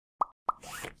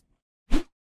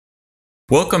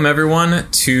Welcome, everyone,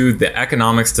 to the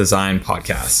Economics Design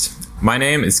Podcast. My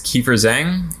name is Kiefer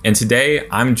Zhang, and today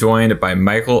I'm joined by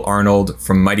Michael Arnold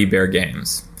from Mighty Bear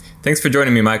Games. Thanks for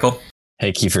joining me, Michael.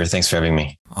 Hey, Kiefer. Thanks for having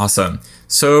me. Awesome.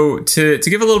 So to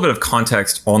give a little bit of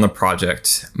context on the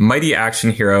project, Mighty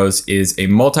Action Heroes is a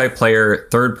multiplayer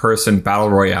third-person battle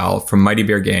royale from Mighty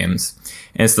Bear Games,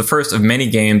 and it's the first of many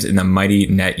games in the Mighty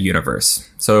Net universe.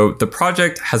 So the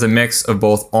project has a mix of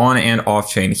both on and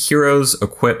off-chain heroes,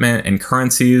 equipment, and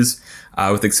currencies,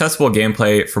 with accessible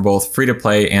gameplay for both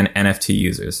free-to-play and NFT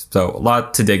users. So a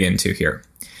lot to dig into here.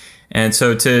 And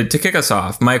so to kick us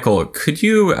off, Michael, could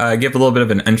you give a little bit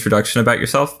of an introduction about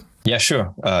yourself? Yeah,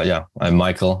 sure. I'm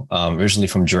Michael, originally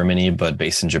from Germany, but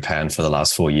based in Japan for the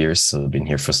last 4 years. So I've been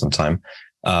here for some time.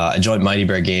 I joined Mighty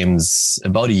Bear Games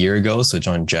about a year ago. So I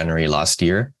joined January last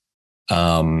year.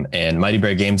 And Mighty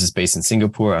Bear Games is based in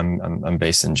Singapore. I'm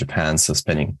based in Japan. So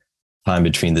spending time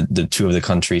between the two of the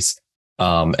countries.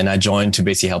 And I joined to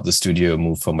basically help the studio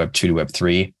move from Web 2 to Web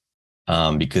 3.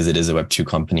 Because it is a Web 2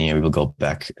 company, and we will go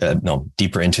back,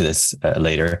 deeper into this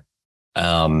later.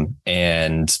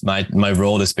 And my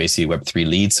role is basically Web 3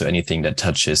 lead. So anything that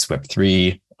touches Web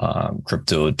 3,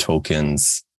 crypto,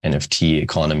 tokens, NFT,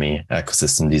 economy,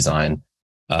 ecosystem design,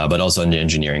 but also on the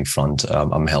engineering front,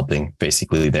 I'm helping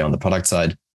basically there on the product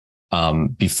side.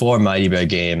 Before Mighty Bear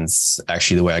Games,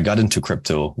 actually the way I got into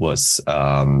crypto was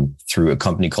through a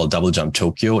company called Double Jump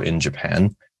Tokyo in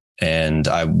Japan. And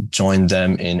I joined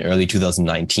them in early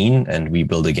 2019, and we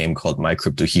built a game called My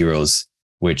Crypto Heroes,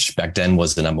 which back then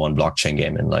was the number one blockchain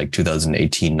game in like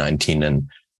 2018, 19, and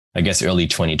I guess early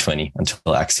 2020 until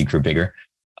Axie grew bigger.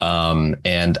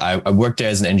 And I worked there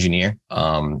as an engineer,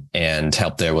 and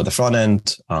helped there with the front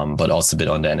end, but also a bit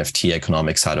on the NFT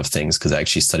economic side of things, because I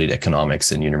actually studied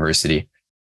economics in university.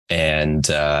 And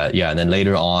and then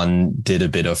later on did a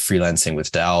bit of freelancing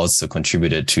with DAOs, so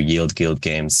contributed to Yield Guild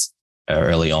games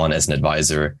early on as an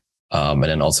advisor, and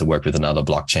then also worked with another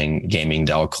blockchain gaming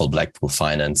DAO called Blackpool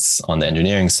Finance on the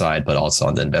engineering side, but also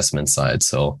on the investment side.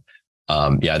 So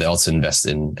they also invest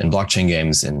in blockchain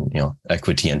games, in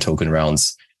equity and token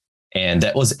rounds. And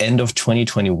that was end of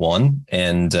 2021,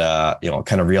 and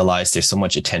kind of realized there's so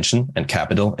much attention and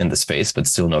capital in the space, but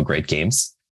still no great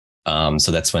games.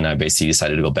 So that's when I basically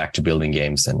decided to go back to building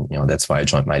games, and that's why I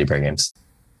joined Mighty Bear Games.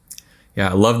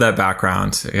 Yeah, I love that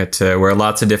background. I get to wear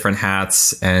lots of different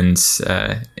hats, and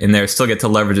in there still get to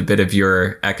leverage a bit of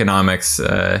your economics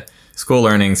school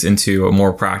learnings into a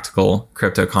more practical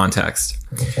crypto context.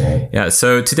 Yeah,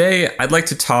 so today I'd like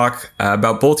to talk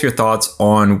about both your thoughts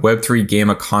on Web3 game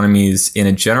economies in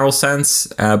a general sense,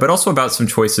 but also about some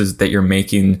choices that you're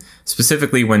making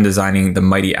specifically when designing the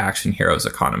Mighty Action Heroes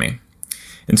economy.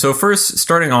 And so first,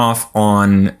 starting off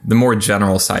on the more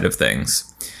general side of things.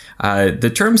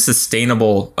 The term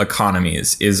sustainable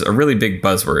economies is a really big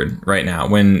buzzword right now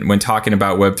when talking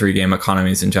about Web3 game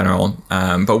economies in general.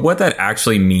 But what that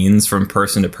actually means from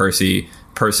person to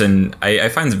person, I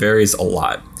find varies a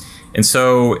lot. And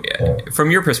so from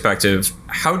your perspective,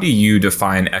 how do you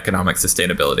define economic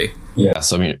sustainability? Yeah,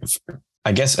 so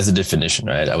I guess as a definition,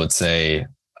 right, I would say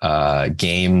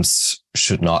games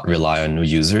should not rely on new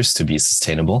users to be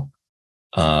sustainable.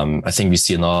 I think we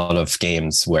see a lot of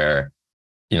games where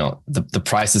the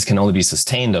prices can only be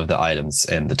sustained of the items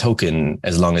and the token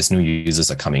as long as new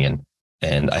users are coming in.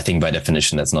 And I think by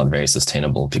definition, that's not very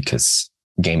sustainable because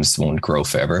games won't grow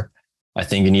forever. I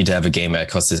think you need to have a game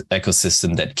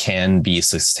ecosystem that can be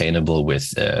sustainable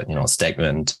with,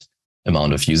 stagnant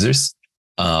amount of users,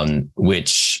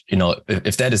 which,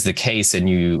 if that is the case, then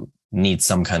you need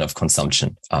some kind of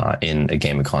consumption in a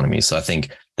game economy. So I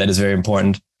think that is very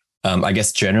important. I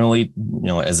guess generally,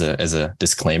 as a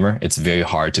disclaimer, it's very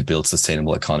hard to build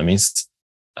sustainable economies.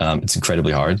 It's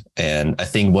incredibly hard. And I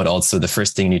think the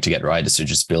first thing you need to get right is to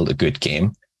just build a good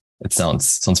game. It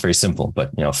sounds very simple,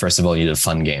 but first of all, you need a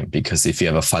fun game, because if you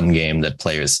have a fun game that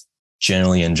players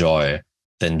generally enjoy,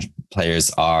 then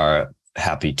players are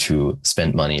happy to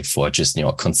spend money for just,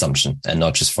 consumption and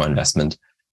not just for investment.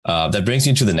 That brings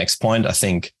me to the next point. I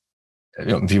think,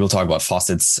 people talk about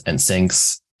faucets and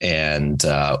sinks. And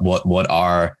what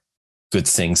are good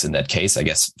things in that case? I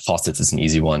guess faucets is an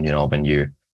easy one. When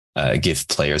you give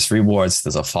players rewards,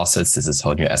 those are faucets. This is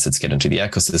how new assets get into the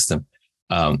ecosystem.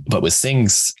 But with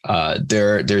sinks,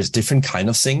 there's different kind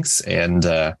of sinks. And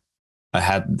I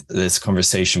had this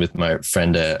conversation with my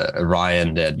friend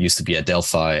Ryan that used to be at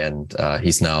Delphi, and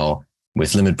he's now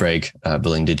with Limit Break,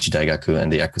 building Digidaigaku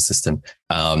and the ecosystem.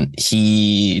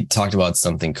 He talked about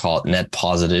something called net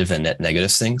positive and net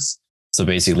negative sinks. So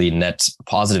basically net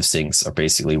positive sinks are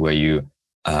basically where you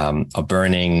are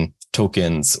burning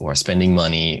tokens or spending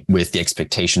money with the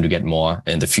expectation to get more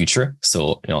in the future.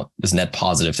 So, there's net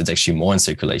positive, it's actually more in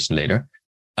circulation later.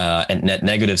 And net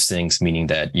negative things, meaning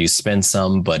that you spend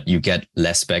some, but you get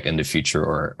less back in the future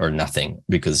or nothing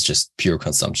because it's just pure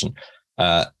consumption.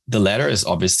 The latter is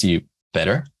obviously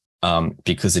better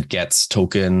because it gets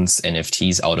tokens,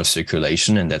 NFTs out of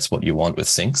circulation, and that's what you want with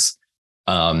sinks.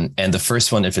 And the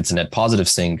first one, if it's a net positive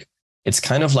sink, it's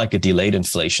kind of like a delayed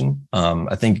inflation.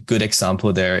 I think a good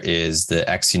example there is the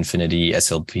Axie Infinity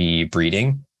SLP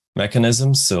breeding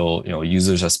mechanism. So,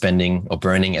 users are spending or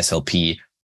burning SLP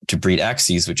to breed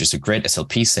Axies, which is a great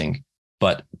SLP sink.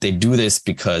 But they do this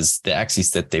because the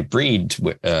Axies that they breed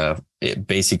it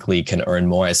basically can earn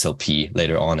more SLP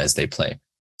later on as they play.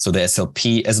 So the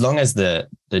SLP, as long as the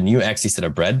new Axies that are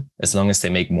bred, as long as they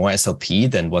make more SLP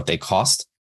than what they cost,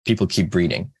 people keep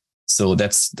breeding. So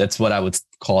that's what I would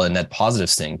call a net positive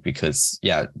sink because,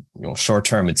 short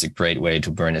term, it's a great way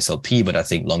to burn SLP. But I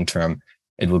think long term,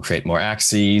 it will create more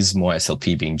Axies, more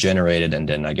SLP being generated. And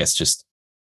then I guess just,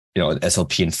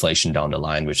 SLP inflation down the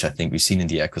line, which I think we've seen in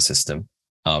the ecosystem.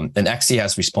 And Axie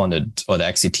has responded, or the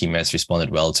Axie team has responded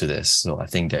well to this. So I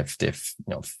think they've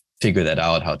figured that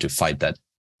out, how to fight that.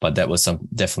 But that was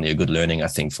definitely a good learning, I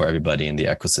think, for everybody in the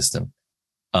ecosystem.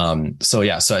 So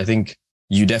I think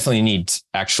you definitely need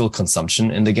actual consumption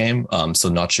in the game. So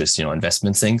not just,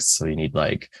 investment things. So you need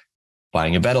like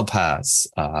buying a battle pass,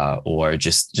 or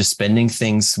just spending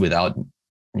things without,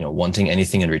 wanting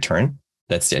anything in return.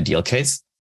 That's the ideal case.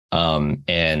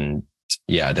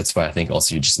 That's why I think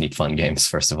also you just need fun games,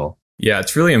 first of all. Yeah,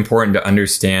 it's really important to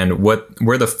understand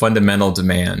where the fundamental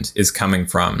demand is coming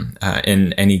from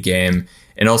in any game,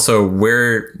 and also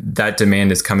where that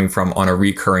demand is coming from on a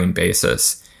recurring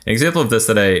basis. An example of this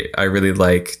that I really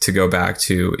like to go back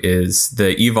to is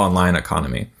the EVE Online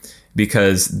economy,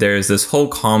 because there's this whole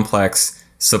complex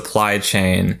supply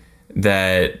chain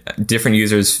that different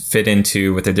users fit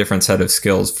into with a different set of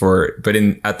skills but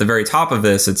at the very top of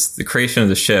this, it's the creation of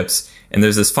the ships. And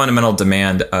there's this fundamental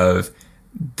demand of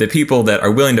the people that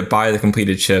are willing to buy the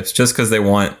completed ships just because they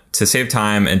want to save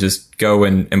time and just go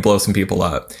and blow some people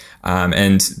up.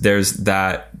 And there's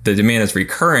that, the demand is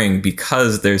recurring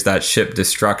because there's that ship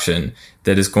destruction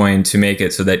that is going to make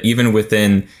it so that even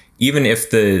if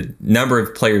the number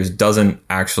of players doesn't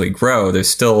actually grow, there's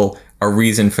still a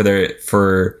reason for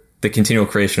the continual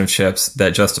creation of ships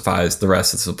that justifies the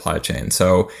rest of the supply chain.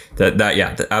 So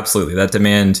absolutely, that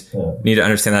demand, need to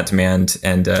understand that demand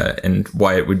and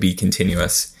why it would be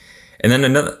continuous. And then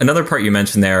another part you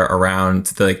mentioned there around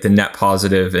the net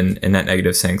positive and net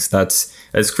negative sinks, that's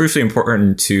crucially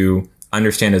important to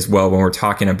understand as well when we're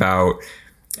talking about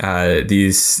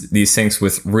these sinks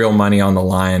with real money on the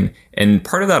line. And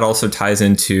part of that also ties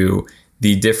into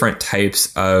the different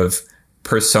types of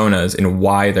personas and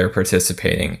why they're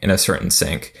participating in a certain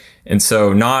sink. And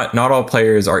so not all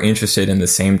players are interested in the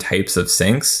same types of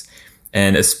sinks,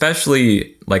 and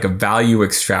especially like a value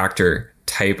extractor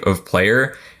type of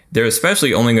player, they're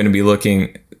especially only going to be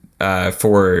looking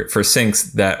for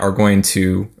sinks that are going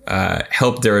to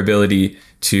help their ability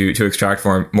to extract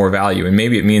more value. And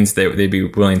maybe it means that they'd be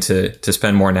willing to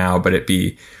spend more now, but it'd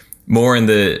be more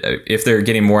if they're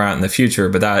getting more out in the future,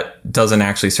 but that doesn't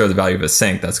actually serve the value of a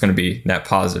sink. That's going to be net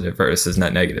positive versus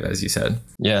net negative, as you said.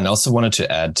 Yeah. And I also wanted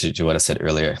to add to what I said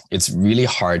earlier. It's really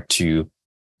hard to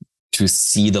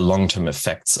see the long-term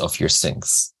effects of your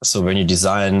sinks. So when you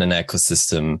design an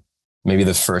ecosystem, maybe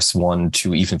the first 1,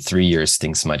 2, even 3 years,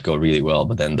 things might go really well,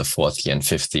 but then the 4th year and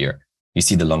 5th year, you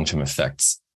see the long-term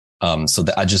effects. I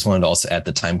just wanted to also add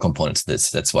the time component to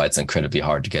this. That's why it's incredibly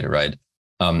hard to get it right.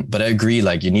 But I agree,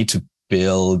 you need to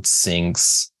build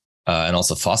sinks and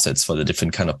also faucets for the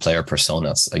different kind of player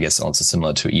personas. I guess also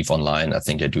similar to EVE Online, I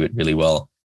think they do it really well.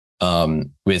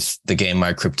 With the game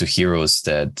My Crypto Heroes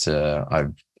that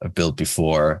I've built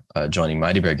before joining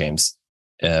Mighty Bear Games,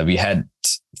 we had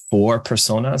 4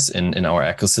 personas in our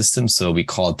ecosystem. So we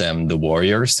called them the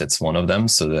warriors. That's one of them.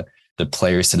 So the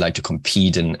players that like to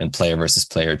compete in player versus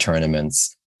player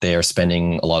tournaments, they are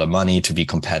spending a lot of money to be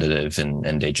competitive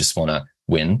and they just want to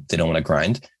win. They don't want to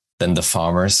grind. Then the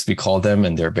farmers, we call them,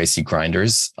 and they're basically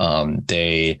grinders.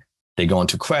 They go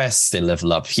into quests, they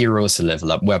level up heroes, they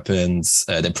level up weapons.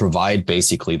 They provide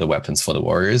basically the weapons for the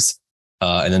warriors.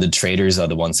 And then the traders are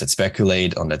the ones that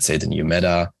speculate on, let's say, the new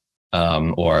meta,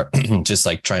 or just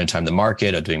trying to time the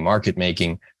market or doing market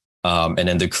making. And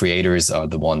then the creators are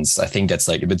the ones, I think that's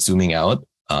a bit zooming out.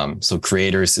 So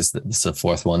creators is the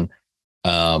 4th one.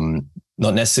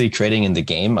 Not necessarily creating in the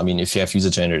game. I mean, if you have user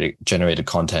generated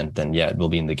content, then it will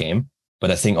be in the game.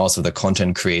 But I think also the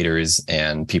content creators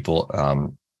and people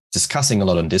discussing a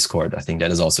lot on Discord. I think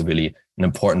that is also really an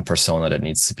important persona that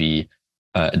needs to be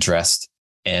addressed.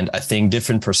 And I think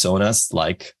different personas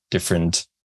like different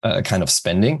kind of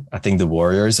spending. I think the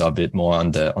warriors are a bit more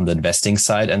on the investing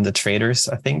side, and the traders,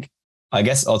 I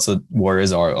guess also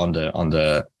warriors are on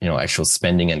the actual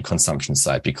spending and consumption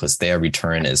side, because their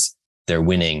return is they're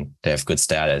winning, they have good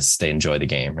status, they enjoy the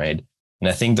game, right? And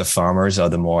I think the farmers are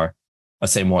the more, I'd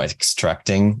say, more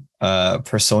extracting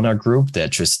persona group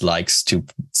that just likes to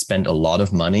spend a lot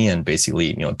of money and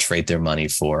basically trade their money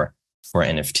for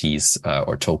NFTs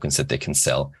or tokens that they can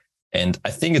sell. And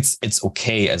I think it's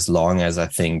okay as long as I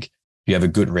think you have a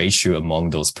good ratio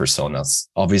among those personas.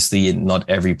 Obviously, not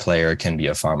every player can be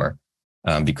a farmer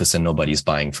because then nobody's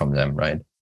buying from them, right?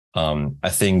 I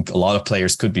think a lot of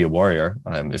players could be a warrior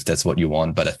if that's what you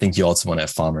want, but I think you also want to have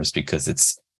farmers because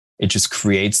it just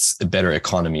creates a better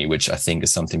economy, which I think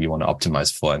is something we want to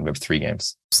optimize for in Web3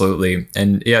 games. Absolutely.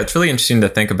 And yeah, it's really interesting to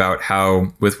think about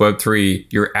how with Web3,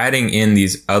 you're adding in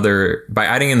by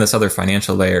adding in this other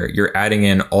financial layer, you're adding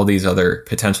in all these other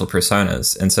potential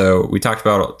personas. And so we talked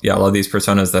about, a lot of these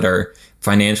personas that are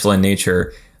financial in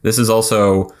nature. This is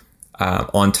also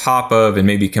on top of and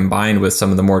maybe combined with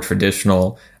some of the more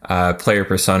traditional player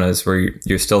personas where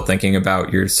you're still thinking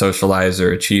about your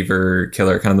socializer, achiever,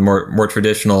 killer, kind of the more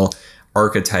traditional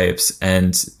archetypes,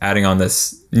 and adding on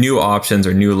this new options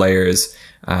or new layers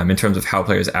in terms of how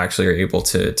players actually are able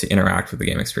to interact with the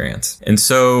game experience. And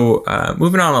so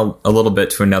moving on a little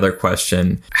bit to another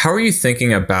question, how are you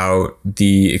thinking about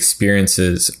the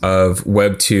experiences of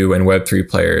Web 2 and Web 3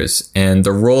 players and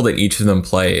the role that each of them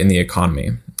play in the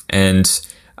economy? And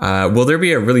will there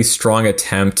be a really strong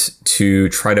attempt to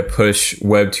try to push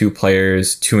Web 2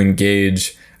 players to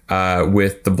engage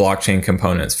with the blockchain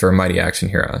components for Mighty Action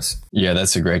Heroes? Yeah,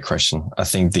 that's a great question. I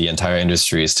think the entire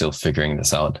industry is still figuring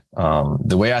this out.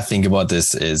 The way I think about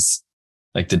this is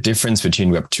like the difference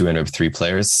between Web 2 and Web 3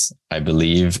 players, I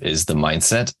believe, is the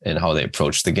mindset and how they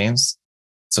approach the games.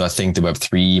 So I think the Web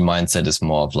 3 mindset is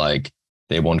more of like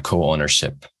they want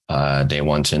co-ownership. They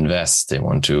want to invest. They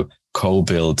want to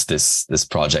co-build this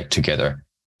project together.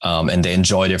 And they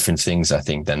enjoy different things, I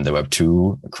think, than the Web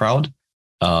 2 crowd.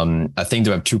 I think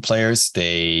the Web 2 players,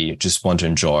 they just want to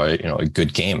enjoy, a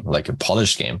good game, like a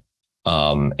polished game,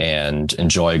 and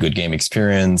enjoy a good game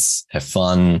experience, have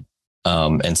fun,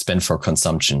 and spend for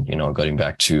consumption, going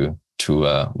back to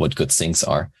what good things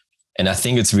are. And I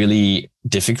think it's really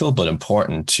difficult, but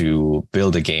important to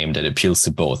build a game that appeals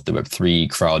to both the Web 3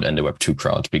 crowd and the Web 2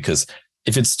 crowd, because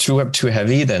if it's too Web 2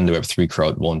 heavy, then the Web 3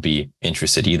 crowd won't be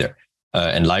interested either.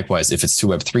 And likewise, if it's too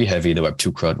Web 3 heavy, the Web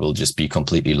 2 crowd will just be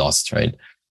completely lost, right?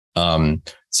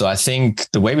 So I think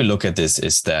the way we look at this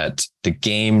is that the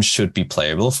game should be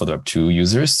playable for the Web 2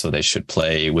 users. So they should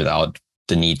play without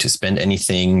the need to spend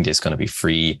anything. There's going to be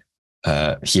free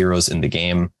heroes in the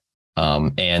game.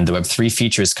 And the Web 3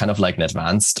 feature is kind of like an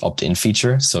advanced opt-in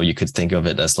feature. So you could think of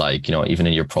it as like, even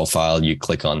in your profile, you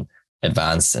click on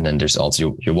advanced, and then there's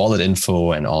also your wallet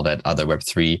info and all that other Web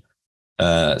 3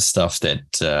 stuff that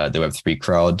the Web 3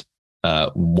 crowd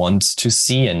wants to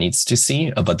see and needs to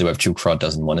see, but the Web 2 crowd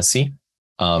doesn't want to see.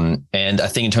 And I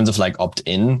think in terms of like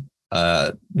opt-in,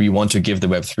 we want to give the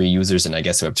Web 3 users, and I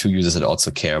guess Web 2 users that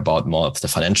also care about more of the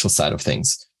financial side of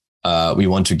things, we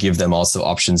want to give them also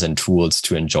options and tools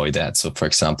to enjoy that. So for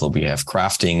example, we have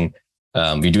crafting.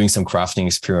 We're doing some crafting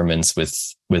experiments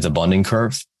with a bonding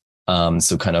curve.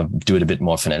 So kind of do it a bit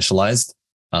more financialized.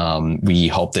 We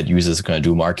hope that users are going to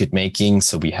do market making.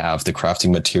 So we have the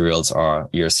crafting materials are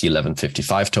ERC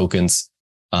 1155 tokens.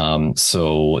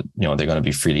 So, they're going to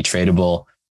be freely tradable.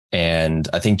 And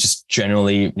I think just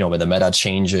generally, when the meta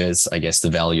changes, I guess the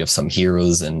value of some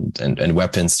heroes and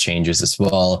weapons changes as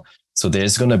well. So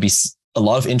there's going to be a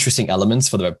lot of interesting elements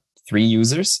for the Web 3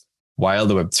 users, while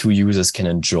the Web 2 users can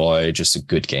enjoy just a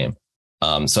good game.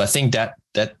 So I think that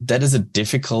is a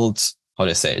difficult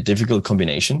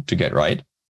combination to get right.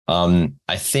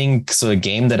 I think so. A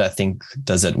game that I think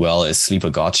does it well is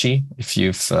Sleepagotchi. If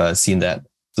you've seen that,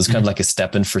 so it's kind of like a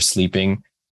step in for sleeping.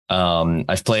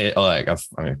 I've played.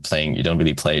 Playing. You don't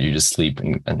really play it. You just sleep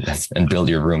and build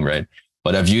your room, right?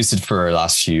 But I've used it for the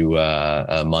last few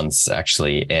months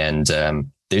actually, and there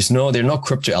are no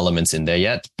crypto elements in there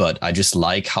yet. But I just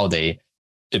like how they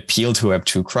appeal to a Web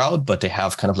 2 crowd, but they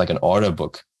have kind of like an order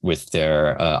book with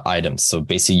their items. So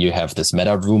basically, you have this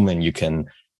meta room, and you can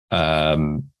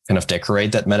kind of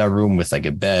decorate that meta room with like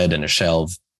a bed and a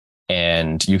shelf.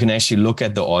 And you can actually look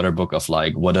at the order book of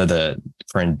like, what are the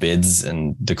current bids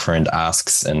and the current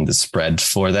asks and the spread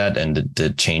for that and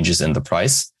the changes in the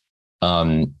price.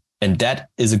 And that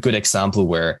is a good example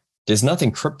where there's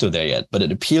nothing crypto there yet, but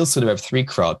it appeals to the Web3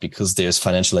 crowd because there's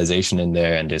financialization in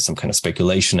there and there's some kind of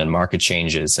speculation and market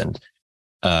changes. And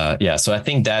so I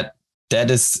think that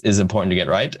is important to get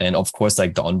right. And of course,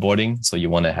 like the onboarding. So you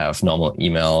want to have normal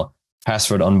email,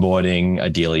 password onboarding,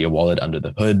 ideally a wallet under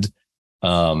the hood.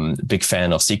 Big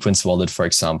fan of Sequence Wallet, for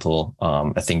example.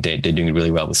 I think they're doing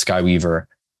really well with Skyweaver.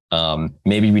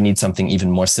 Maybe we need something even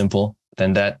more simple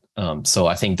than that. So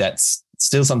I think that's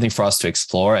still something for us to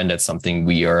explore. And that's something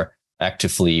we are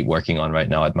actively working on right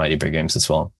now at Mighty Bear Games as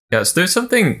well. Yeah, so there's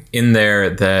something in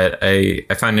there that I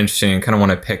find interesting and kind of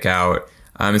want to pick out.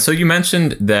 So you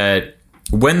mentioned that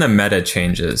when the meta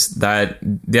changes, that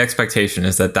the expectation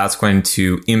is that that's going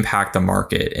to impact the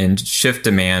market and shift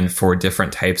demand for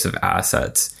different types of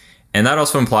assets. And that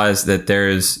also implies that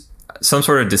there's some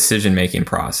sort of decision-making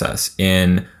process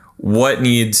in what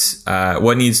needs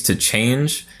to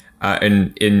change.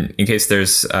 And in case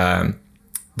there's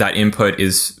that input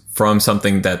is from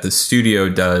something that the studio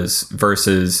does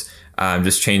versus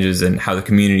just changes in how the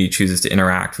community chooses to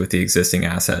interact with the existing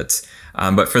assets.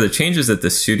 But for the changes that the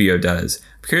studio does,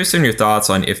 I'm curious in your thoughts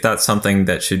on if that's something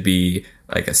that should be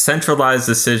like a centralized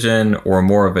decision or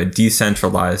more of a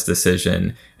decentralized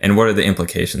decision, and what are the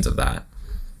implications of that?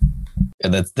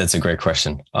 Yeah, that's a great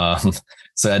question.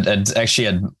 So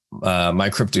at My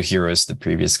Crypto Heroes, the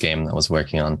previous game I was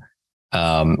working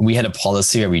on, we had a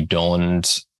policy where we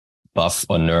don't buff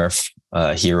or nerf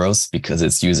heroes because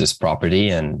it's users' property,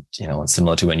 and it's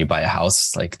similar to when you buy a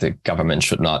house. Like the government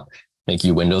should not make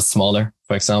your windows smaller,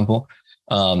 for example.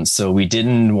 So we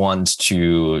didn't want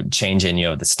to change any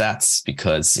of the stats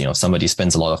because somebody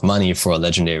spends a lot of money for a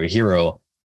legendary hero.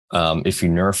 If you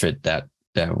nerf it, that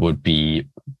would be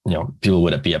people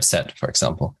would be upset, for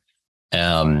example.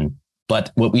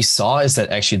 But what we saw is that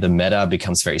actually the meta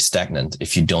becomes very stagnant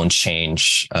if you don't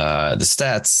change the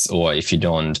stats or if you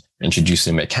don't introduce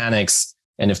new mechanics.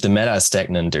 And if the meta is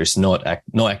stagnant, there's no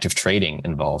active trading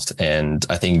involved. And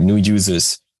I think new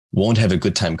users won't have a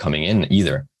good time coming in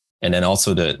either. And then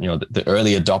also the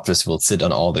early adopters will sit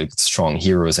on all the strong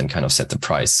heroes and kind of set the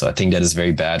price. So I think that is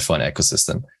very bad for an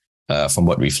ecosystem from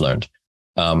what we've learned.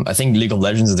 I think League of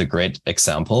Legends is a great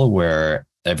example where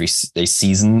every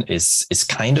season is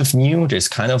kind of new. There's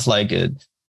kind of like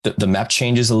the map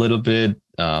changes a little bit.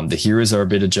 The heroes are a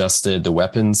bit adjusted. The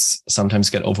weapons sometimes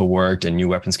get overworked and new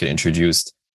weapons get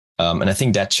introduced. And I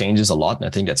think that changes a lot. And I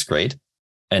think that's great.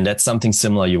 And that's something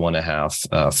similar you want to have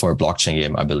for a blockchain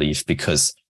game, I believe,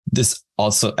 because this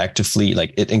also actively,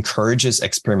 like, it encourages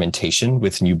experimentation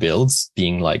with new builds,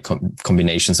 being like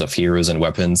combinations of heroes and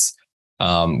weapons,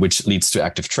 which leads to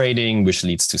active trading, which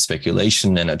leads to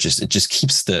speculation. And it just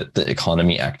keeps the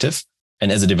economy active. And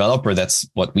as a developer, that's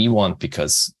what we want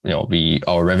because,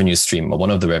 our revenue stream, or one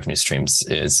of the revenue streams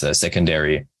is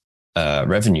secondary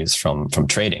revenues from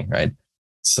trading, right?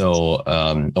 So,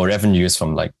 or revenues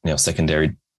from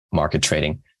secondary market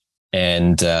trading.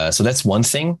 And so that's one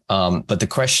thing. But the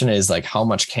question is how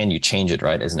much can you change it,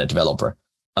 right, as a developer?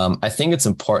 I think it's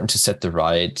important to set the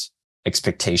right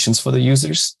expectations for the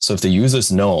users. So if the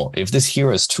users know if this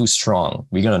hero is too strong,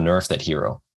 we're going to nerf that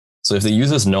hero. So if the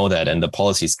users know that and the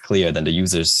policy is clear, then the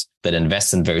users that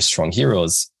invest in very strong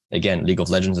heroes, again, League of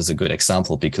Legends is a good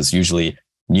example because usually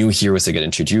new heroes that get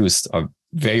introduced are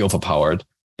very overpowered,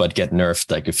 but get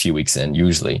nerfed a few weeks in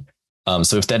usually.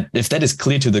 So if that is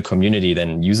clear to the community,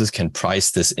 then users can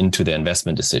price this into their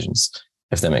investment decisions,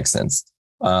 if that makes sense.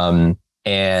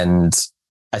 And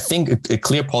I think a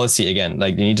clear policy, again,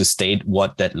 you need to state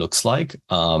what that looks like.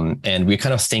 And we're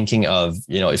kind of thinking of,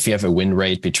 if you have a win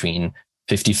rate between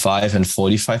 55 and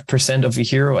 45% of a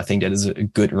hero, I think that is a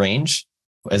good range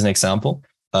as an example.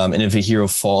 And if a hero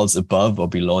falls above or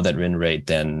below that win rate,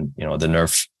 then, the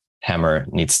nerf hammer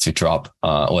needs to drop,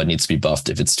 or it needs to be buffed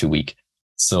if it's too weak.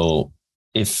 So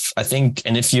if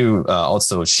you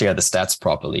also share the stats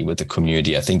properly with the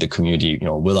community, I think the community,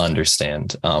 will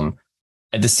understand.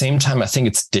 At the same time, I think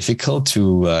it's difficult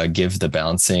to give the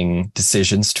balancing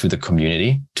decisions to the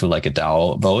community, to a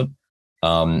DAO vote,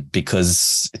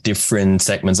 because different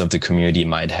segments of the community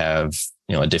might have,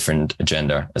 a different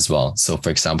agenda as well. So for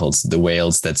example, the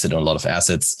whales that sit on a lot of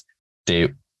assets, they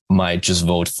might just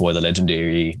vote for the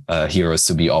legendary heroes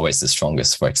to be always the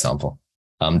strongest, for example.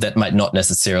 That might not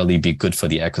necessarily be good for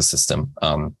the ecosystem.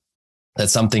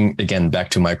 That's something, again, back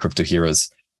to My Crypto Heroes,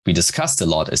 we discussed a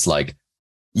lot. Is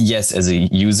yes, as a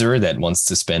user that wants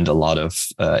to spend a lot of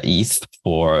ETH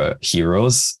for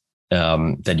heroes,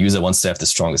 that user wants to have the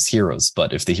strongest heroes.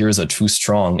 But if the heroes are too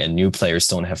strong and new players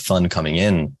don't have fun coming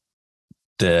in,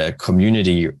 the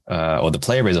community or the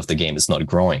player base of the game is not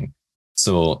growing.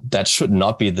 So that should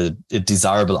not be the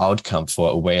desirable outcome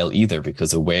for a whale either,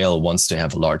 because a whale wants to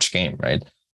have a large game, right?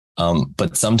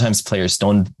 But sometimes players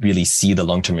don't really see the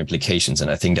long-term implications. And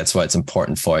I think that's why it's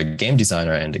important for a game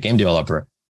designer and a game developer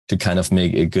to kind of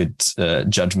make a good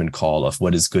judgment call of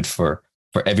what is good for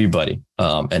everybody,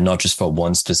 and not just for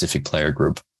one specific player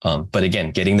group. But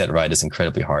again, getting that right is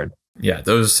incredibly hard. Yeah,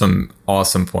 those are some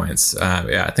awesome points.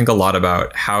 Yeah, I think a lot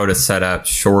about how to set up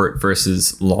short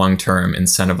versus long-term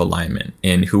incentive alignment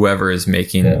in whoever is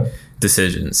making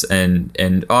decisions.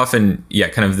 And often, yeah,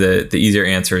 kind of the easier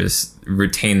answer is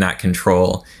retain that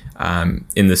control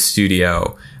in the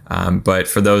studio. But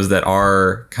for those that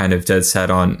are kind of dead set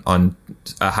on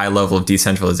a high level of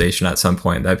decentralization at some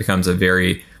point, that becomes a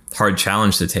very hard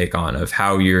challenge to take on, of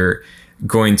how you're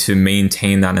going to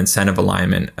maintain that incentive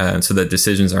alignment so that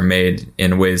decisions are made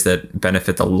in ways that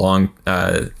benefit the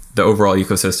overall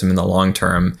ecosystem in the long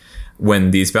term,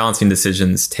 when these balancing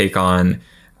decisions take on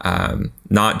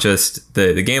not just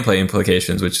the gameplay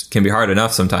implications, which can be hard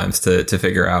enough sometimes to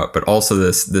figure out, but also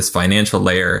this financial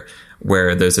layer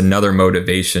where there's another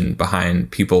motivation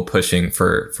behind people pushing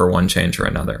for one change or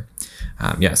another.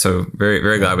 So very,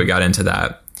 very glad we got into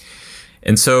that.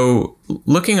 And so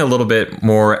looking a little bit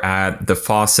more at the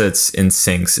faucets and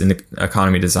sinks in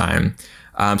economy design.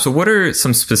 So what are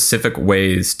some specific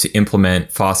ways to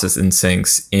implement faucets and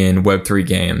sinks in Web3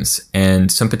 games,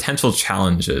 and some potential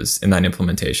challenges in that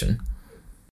implementation?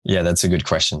 Yeah, that's a good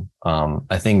question.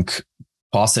 I think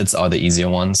faucets are the easier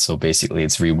ones. So basically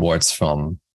it's rewards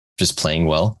from just playing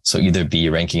well. So either be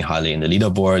ranking highly in the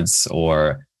leaderboards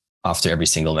or after every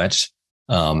single match.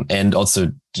 And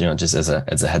also, just as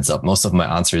a heads up, most of my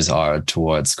answers are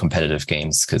towards competitive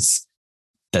games, because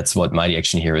that's what Mighty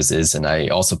Action Heroes is. And I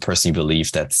also personally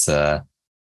believe that's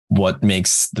what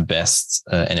makes the best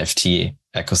NFT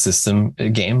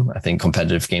ecosystem game. I think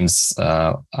competitive games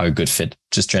are a good fit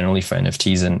just generally for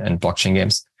NFTs and blockchain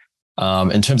games.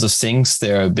 In terms of sinks,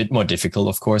 they're a bit more difficult,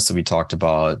 of course. So we talked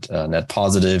about net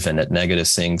positive and net negative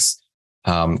sinks.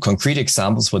 Concrete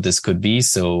examples what this could be.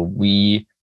 So we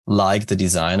like the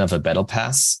design of a battle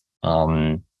pass.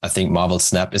 I think Marvel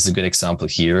Snap is a good example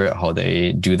here, how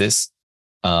they do this.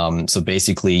 So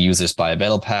basically users buy a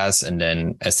battle pass, and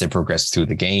then as they progress through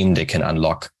the game, they can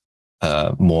unlock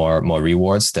more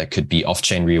rewards that could be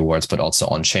off-chain rewards, but also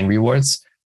on-chain rewards.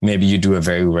 Maybe you do a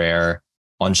very rare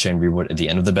on-chain reward at the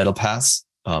end of the battle pass,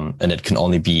 and it can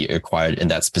only be acquired in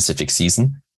that specific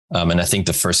season. And I think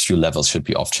the first few levels should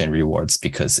be off-chain rewards,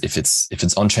 because if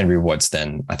it's on-chain rewards,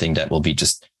 then I think that will be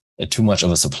just too much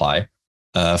of a supply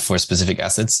for specific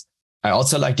assets. I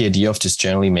also like the idea of just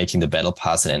generally making the battle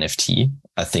pass an NFT.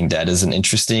 I think that is an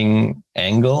interesting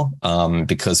angle,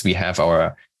 because we have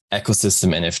our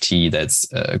ecosystem NFT that's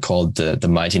called the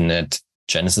Mighty Net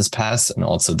Genesis Pass, and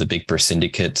also the Big Bear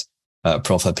Syndicate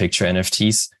profile picture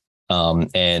NFTs.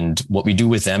 And what we do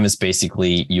with them is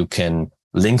basically you can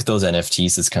link those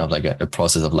NFTs. It's kind of like a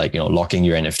process of locking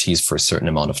your NFTs for a certain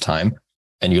amount of time.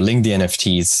 And you link the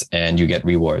NFTs and you get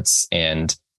rewards.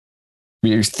 And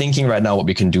we're thinking right now what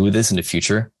we can do with this in the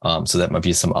future. So that might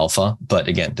be some alpha. But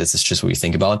again, this is just what we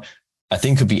think about. I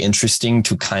think it could be interesting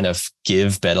to kind of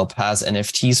give Battle Pass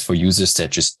NFTs for users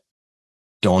that just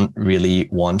don't really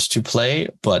want to play,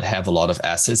 but have a lot of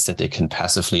assets that they can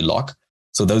passively lock.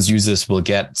 So those users will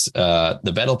get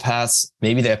the Battle Pass.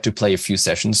 Maybe they have to play a few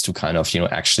sessions to kind of,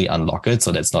 actually unlock it.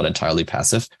 So that's not entirely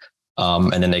passive.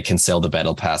 And then they can sell the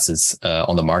battle passes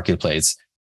on the marketplace,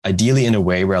 ideally in a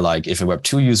way where, like, if a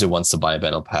Web2 user wants to buy a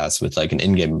battle pass with like an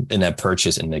in-app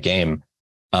purchase in the game,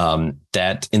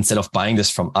 that instead of buying this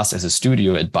from us as a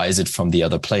studio, it buys it from the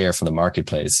other player from the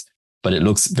marketplace. But it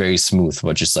looks very smooth.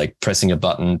 We're just like pressing a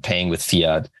button, paying with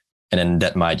fiat, and then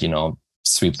that might,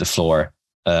 sweep the floor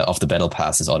of the battle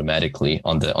passes automatically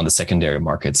on the secondary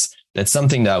markets. That's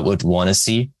something that I would want to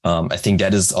see. I think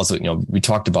that is also, we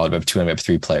talked about Web2 and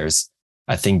Web3 players.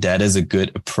 I think that is a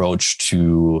good approach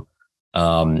to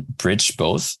bridge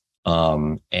both.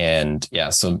 And yeah,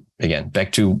 so again,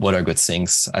 back to what are good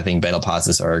things. I think battle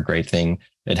passes are a great thing.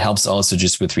 It helps also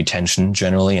just with retention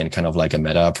generally and kind of like a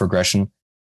meta progression.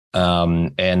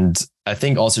 And I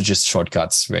think also just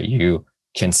shortcuts where you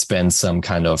can spend some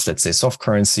kind of, let's say, soft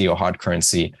currency or hard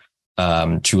currency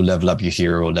to level up your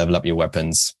hero, level up your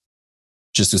weapons,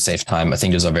 just to save time. I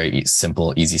think those are very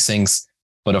simple, easy things.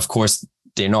 But of course,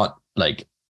 they're not like,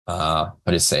 not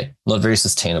very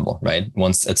sustainable, right?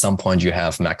 Once at some point you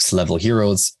have max level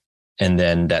heroes, and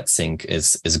then that sync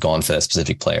is gone for that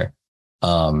specific player.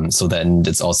 So then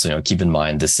it's also, keep in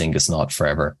mind, this sync is not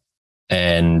forever.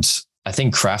 And I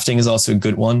think crafting is also a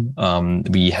good one.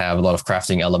 We have a lot of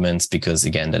crafting elements because,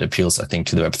 again, that appeals, I think,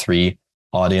 to the Web3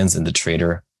 audience and the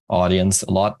trader audience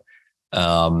a lot.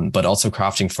 But also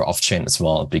crafting for off-chain as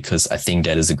well, because I think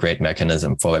that is a great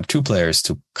mechanism for Web2 players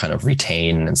to kind of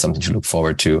retain and something to look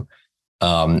forward to,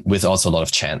 with also a lot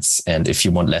of chance. And if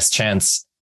you want less chance,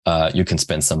 you can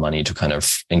spend some money to kind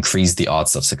of increase the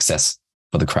odds of success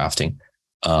for the crafting.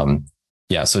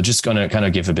 So just gonna kind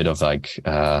of give a bit of like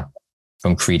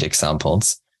concrete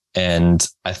examples. And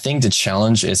I think the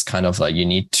challenge is kind of like you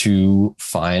need to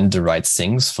find the right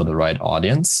things for the right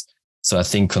audience. So I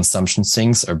think consumption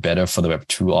things are better for the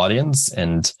Web2 audience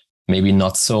and maybe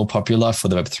not so popular for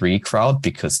the Web3 crowd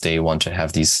because they want to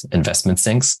have these investment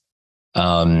things.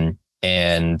 I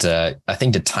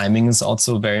think the timing is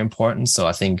also very important. So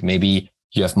I think maybe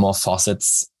you have more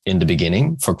faucets in the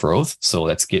beginning for growth. So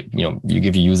you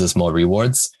give your users more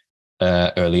rewards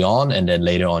early on, and then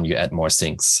later on you add more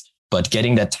things. But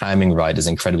getting that timing right is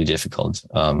incredibly difficult.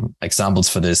 Examples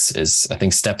for this is, I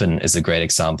think Steppen is a great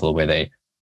example where they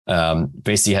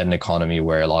basically had an economy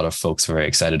where a lot of folks were very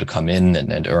excited to come in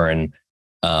and earn.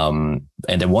 And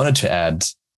they wanted to add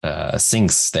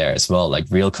sinks there as well, like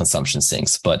real consumption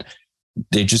sinks, but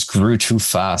they just grew too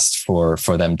fast for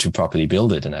them to properly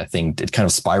build it. And I think it kind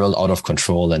of spiraled out of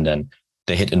control, and then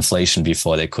they hit inflation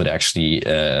before they could actually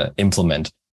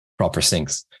implement proper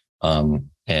sinks.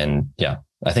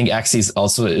 I think Axie is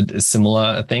also a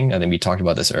similar thing. I think we talked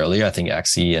about this earlier. I think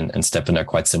Axie and Steppen are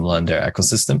quite similar in their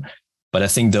ecosystem. But I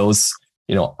think those,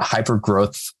 hyper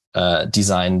growth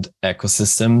designed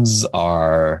ecosystems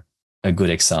are a good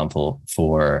example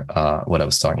for what I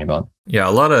was talking about. Yeah,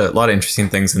 a lot of interesting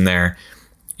things in there.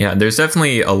 Yeah, there's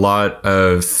definitely a lot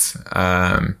of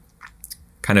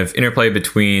kind of interplay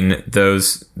between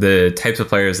the types of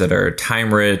players that are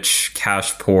time rich,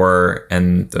 cash poor,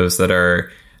 and those that are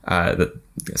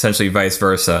essentially vice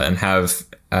versa, and have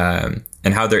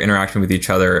and how they're interacting with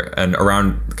each other and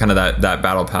around kind of that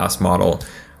battle pass model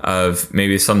of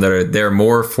maybe some that are there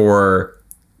more for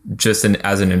just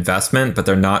as an investment, but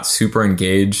they're not super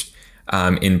engaged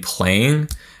in playing.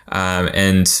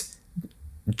 And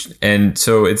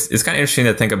so it's kind of interesting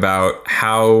to think about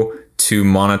how to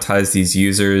monetize these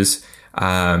users.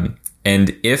 And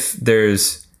if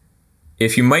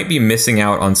you might be missing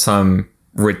out on some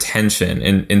retention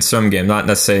in some game, not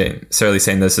necessarily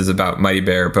saying this is about Mighty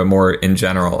Bear, but more in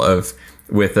general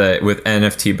with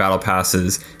NFT battle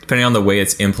passes, depending on the way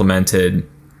it's implemented,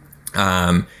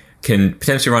 can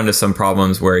potentially run into some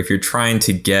problems where if you're trying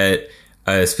to get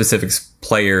a specific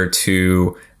player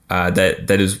to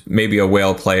that is maybe a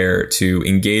whale player to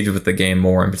engage with the game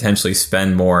more and potentially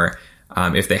spend more,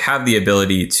 if they have the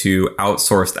ability to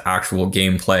outsource the actual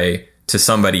gameplay to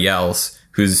somebody else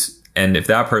and if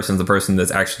that person's the person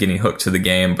that's actually getting hooked to the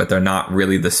game, but they're not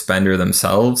really the spender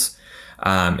themselves,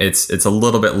 it's a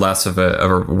little bit less of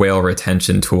a whale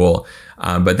retention tool.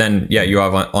 But then, you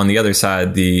have on the other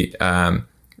side,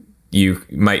 you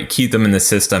might keep them in the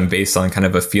system based on kind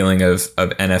of a feeling of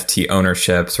NFT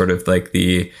ownership, sort of like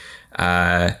if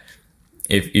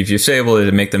you're able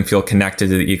to make them feel connected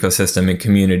to the ecosystem and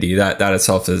community, that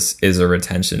itself is a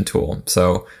retention tool.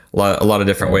 So a lot of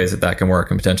different ways that can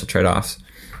work and potential trade-offs.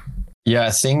 Yeah,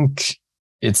 I think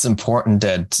it's important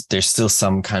that there's still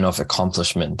some kind of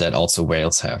accomplishment that also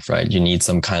whales have, right? You need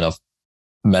some kind of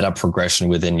meta progression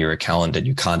within your account that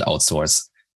you can't outsource.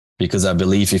 Because I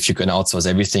believe if you can outsource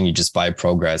everything, you just buy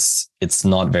progress, it's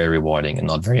not very rewarding and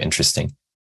not very interesting.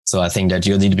 So I think that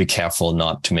you need to be careful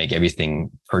not to make everything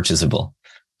purchasable,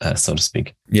 so to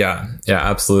speak. Yeah,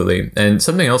 absolutely. And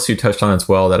something else you touched on as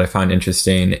well that I find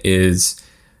interesting is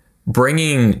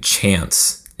bringing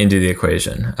chance into the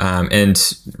equation. And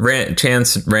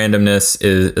chance randomness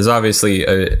is obviously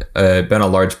been a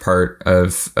large part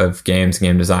of games,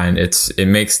 game design. It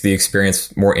makes the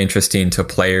experience more interesting to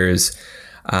players.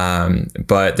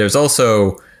 But there's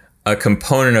also a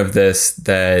component of this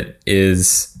that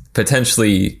is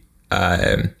potentially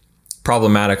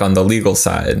problematic on the legal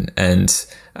side. And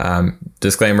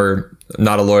disclaimer,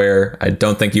 not a lawyer. I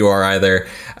don't think you are either.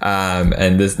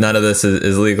 And none of this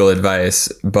is legal advice.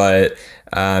 But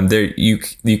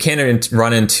you can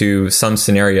run into some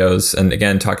scenarios, and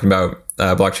again, talking about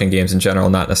blockchain games in general,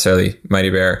 not necessarily Mighty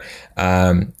Bear,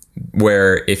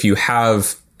 where if you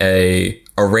have a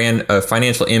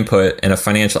financial input and a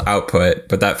financial output,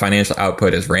 but that financial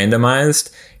output is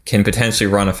randomized, can potentially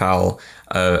run afoul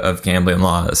of gambling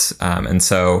laws. And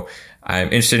so I'm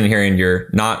interested in hearing your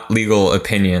not legal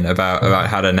opinion about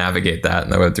how to navigate that in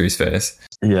the Web3 space.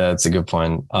 Yeah, it's a good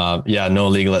point. No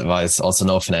legal advice, also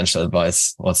no financial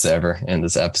advice whatsoever in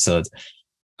this episode.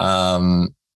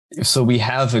 So we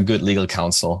have a good legal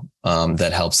counsel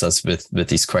that helps us with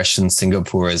these questions.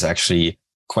 Singapore is actually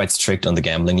quite strict on the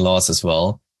gambling laws as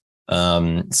well.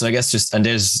 So I guess and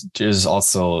there's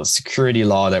also security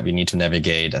law that we need to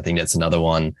navigate. I think that's another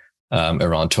one,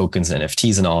 around tokens and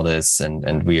NFTs and all this.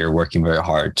 And we are working very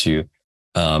hard to,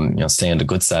 stay on the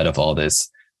good side of all this.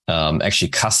 Actually,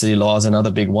 custody law is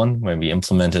another big one when we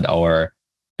implemented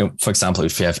for example,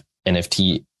 if you have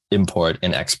NFT import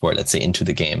and export, let's say, into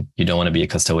the game, you don't want to be a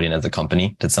custodian as a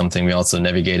company. That's something we're also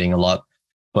navigating a lot.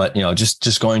 But,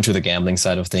 just going to the gambling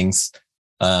side of things.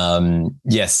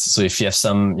 Yes. So if you have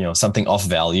something off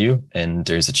value and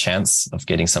there's a chance of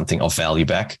getting something off value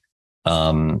back,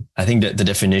 I think that the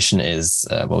definition is,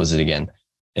 what was it again?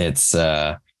 It's,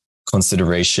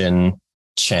 consideration,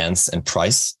 chance, and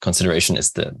price. Consideration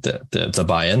is the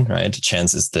buy-in, right?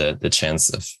 Chance is the chance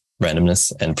of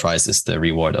randomness, and price is the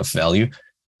reward of value.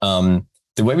 The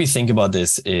way we think about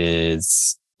this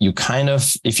is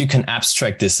if you can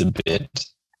abstract this a bit,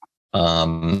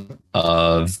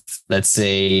 of, let's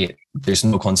say there's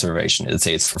no conservation, let's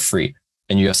say it's for free,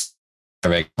 and you have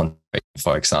direct conservation,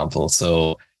 for example.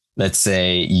 So let's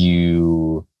say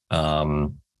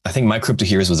I think My Crypto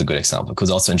Heroes was a good example, because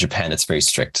also in Japan, it's very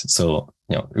strict. So,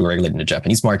 we regulate in the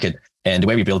Japanese market. And the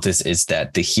way we built this is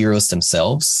that the heroes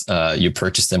themselves, you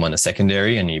purchase them on a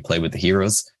secondary and you play with the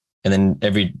heroes. And then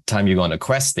every time you go on a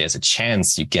quest, there's a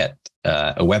chance you get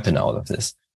a weapon out of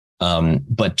this.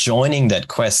 But joining that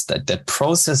quest, that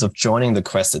process of joining the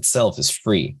quest itself is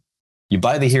free. You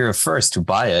buy the hero first to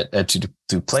buy it,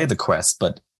 to play the quest,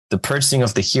 but the purchasing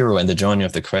of the hero and the joining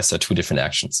of the quest are two different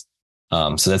actions.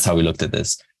 So that's how we looked at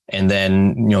this. And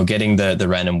then, getting the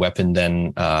random weapon,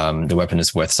 then the weapon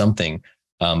is worth something.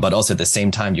 But also at the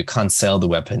same time, you can't sell the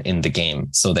weapon in the game.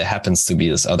 So there happens to be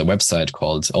this other website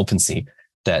called OpenSea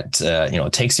that,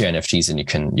 takes your NFTs and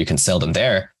you can sell them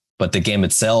there. But the game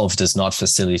itself does not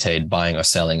facilitate buying or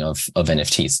selling of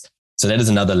NFTs. So that is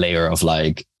another layer of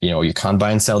you can't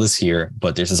buy and sell this here,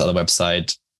 but there's this other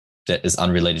website that is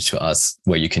unrelated to us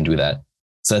where you can do that.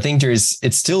 So I think it's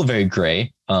still very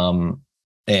gray.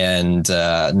 And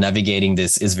navigating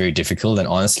this is very difficult and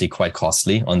honestly quite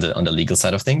costly on the legal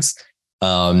side of things.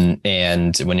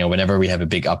 And whenever we have a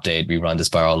big update, we run this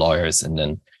by our lawyers, and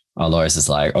then our lawyers is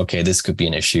like, okay, this could be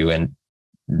an issue, and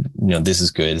this is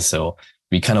good. So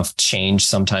we kind of change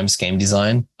sometimes game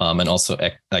design, and also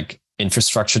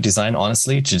infrastructure design,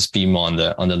 honestly, to just be more on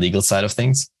the legal side of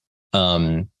things.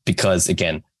 Because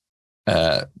again,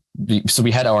 so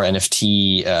we had our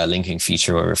NFT linking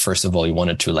feature where first of all, we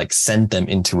wanted to send them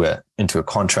into a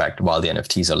contract while the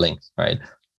NFTs are linked, right?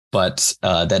 But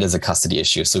that is a custody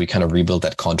issue. So we kind of rebuilt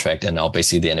that contract, and now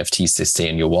basically the NFTs, they stay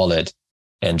in your wallet,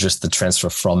 and just the transfer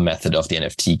from method of the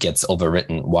NFT gets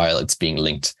overwritten while it's being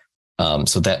linked.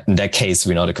 So that in that case,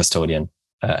 we're not a custodian,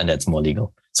 and that's more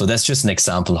legal. So that's just an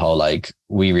example how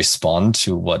we respond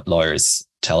to what lawyers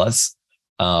tell us.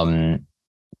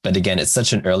 But again, it's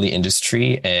such an early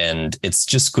industry, and it's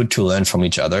just good to learn from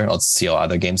each other, also see how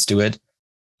other games do it.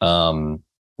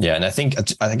 Yeah, and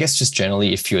I guess just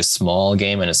generally, if you're a small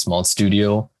game and a small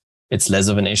studio, it's less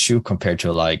of an issue compared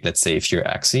to let's say if you're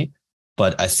Axie.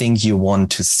 But I think you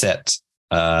want to set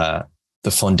the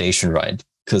foundation right,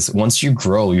 because once you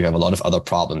grow, you have a lot of other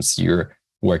problems you're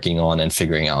working on and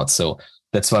figuring out. So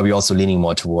that's why we're also leaning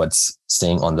more towards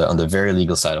staying on the very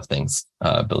legal side of things,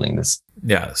 building this.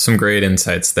 Yeah, some great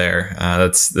insights there.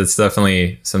 That's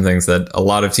definitely some things that a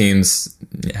lot of teams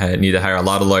need to hire a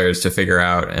lot of lawyers to figure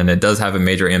out, and it does have a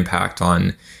major impact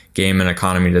on game and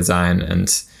economy design, and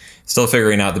still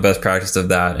figuring out the best practice of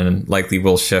that, and likely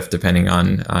will shift depending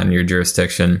on your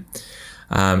jurisdiction.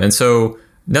 And so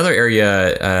another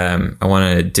area I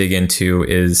want to dig into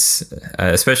is,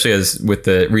 especially as with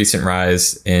the recent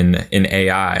rise in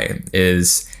AI,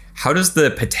 is how does the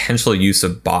potential use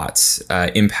of bots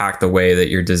impact the way that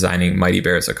you're designing Mighty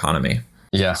Bear's economy?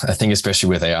 Yeah, I think especially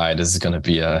with AI, this is going to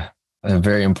be a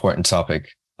very important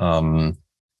topic.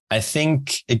 I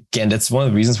think, again, that's one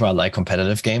of the reasons why I like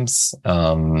competitive games.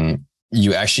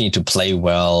 You actually need to play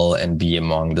well and be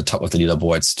among the top of the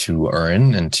leaderboards to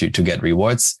earn and to get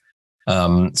rewards.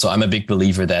 So I'm a big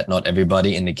believer that not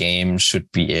everybody in the game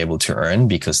should be able to earn,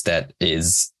 because that's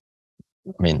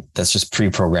just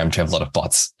pre-programmed to have a lot of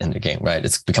bots in the game, right?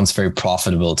 It becomes very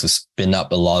profitable to spin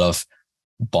up a lot of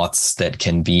bots that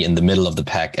can be in the middle of the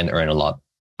pack and earn a lot.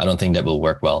 I don't think that will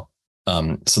work well.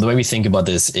 So the way we think about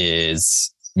this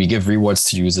is we give rewards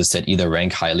to users that either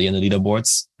rank highly in the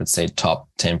leaderboards, let's say top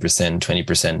 10%,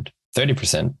 20%,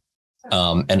 30%,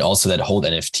 and also that hold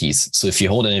NFTs. So if you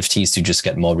hold NFTs, you just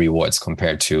get more rewards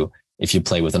compared to if you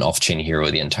play with an off-chain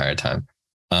hero the entire time.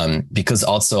 Because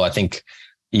also I think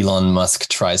Elon Musk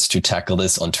tries to tackle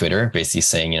this on Twitter, basically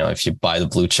saying, if you buy the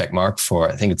blue check mark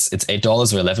for, I think it's $8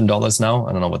 or $11 now.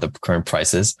 I don't know what the current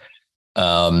price is.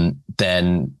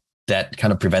 then that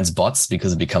kind of prevents bots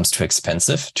because it becomes too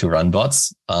expensive to run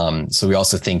bots. So we're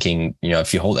also thinking,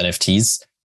 if you hold NFTs,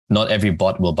 not every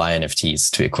bot will buy NFTs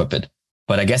to equip it.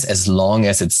 But I guess as long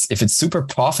as if it's super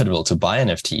profitable to buy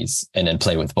NFTs and then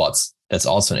play with bots, that's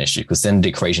also an issue because then the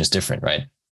equation is different, right?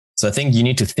 So I think you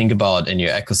need to think about in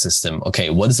your ecosystem, okay,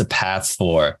 what is a path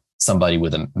for somebody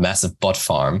with a massive bot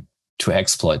farm to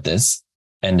exploit this?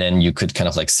 And then you could kind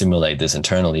of like simulate this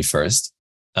internally first.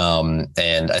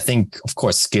 And I think, of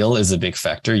course, skill is a big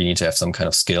factor. You need to have some kind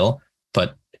of skill,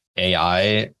 but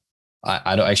AI,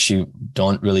 I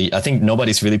think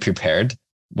nobody's really prepared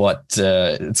what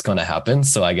it's going to happen.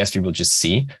 So I guess people just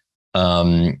see.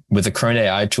 With the current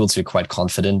AI tools, we're quite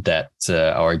confident that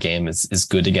our game is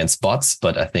good against bots.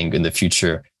 But I think in the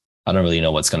future, I don't really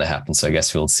know what's going to happen. So I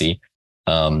guess we'll see.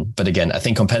 But again, I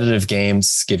think competitive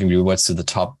games giving rewards to the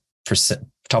top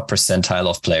percentile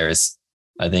of players,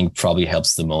 I think probably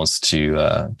helps the most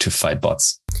to fight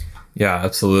bots. Yeah,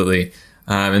 absolutely.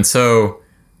 And so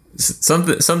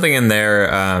something in there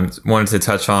wanted to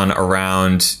touch on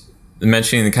around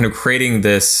mentioning kind of creating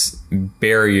this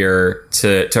barrier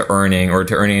to earning or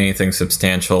to earning anything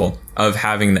substantial of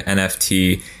having the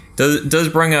NFT does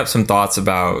bring up some thoughts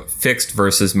about fixed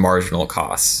versus marginal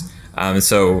costs.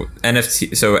 So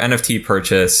NFT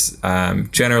purchase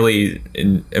generally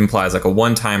implies like a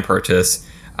one-time purchase,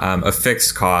 a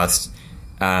fixed cost,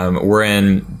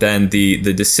 wherein then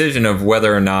the decision of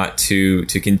whether or not to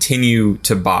continue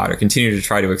to bot or continue to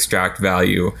try to extract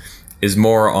value is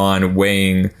more on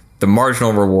weighing the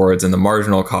marginal rewards and the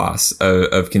marginal costs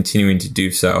of continuing to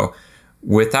do so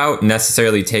without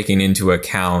necessarily taking into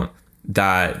account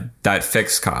that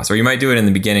fixed cost. Or you might do it in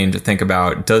the beginning to think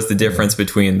about, does the difference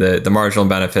between the marginal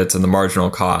benefits and the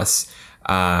marginal costs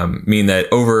mean that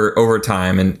over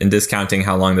time and discounting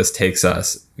how long this takes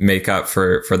us make up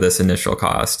for this initial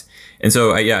cost. And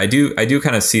so I do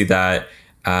kind of see that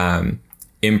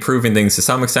improving things to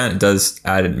some extent. It does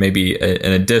add maybe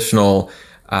an additional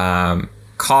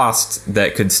cost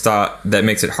that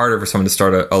makes it harder for someone to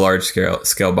start a large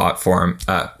scale bot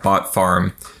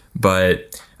farm.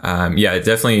 But it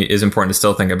definitely is important to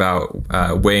still think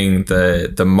about weighing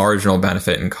the marginal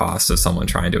benefit and cost of someone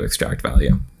trying to extract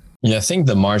value. Yeah, I think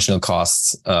the marginal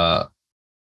costs, mental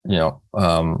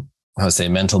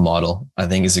model, I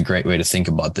think is a great way to think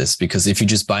about this, because if you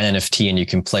just buy an NFT and you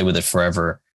can play with it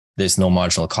forever, there's no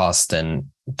marginal cost,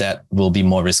 then that will be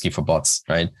more risky for bots,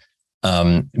 right?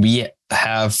 We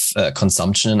have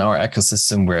consumption in our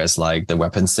ecosystem, whereas like the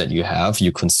weapons that you have,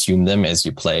 you consume them as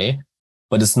you play,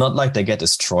 but it's not like they get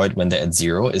destroyed when they're at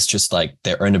zero. It's just like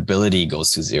their earnability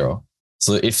goes to zero.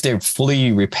 So if they're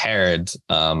fully repaired,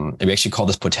 we actually call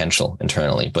this potential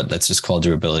internally, but let's just call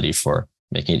durability for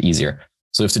making it easier.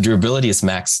 So if the durability is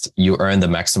maxed, you earn the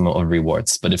maximum of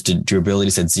rewards. But if the durability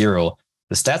is at zero,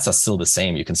 the stats are still the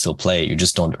same. You can still play. You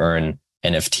just don't earn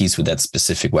NFTs with that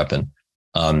specific weapon.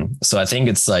 So I think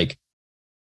it's like,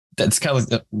 that's kind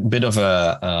of a bit of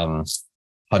a,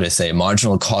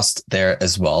 marginal cost there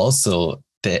as well. So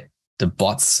the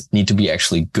bots need to be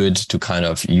actually good to kind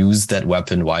of use that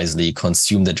weapon wisely,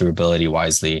 consume the durability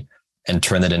wisely, and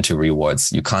turn it into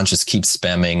rewards. You can't just keep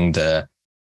spamming the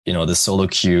solo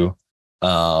queue,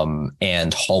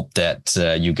 and hope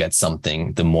that you get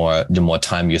something the more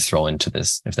time you throw into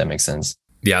this, if that makes sense.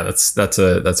 Yeah, that's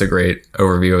a great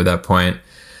overview of that point.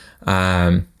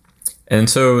 And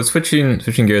so switching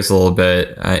gears a little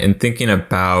bit in thinking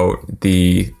about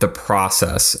the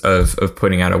process of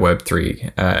putting out a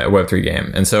Web3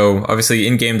 game. And so obviously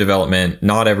in game development,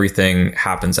 not everything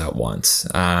happens at once.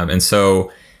 And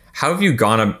so how have you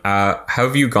gone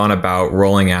about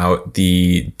rolling out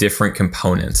the different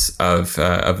components of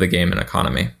the game and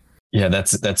economy? Yeah,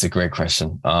 that's a great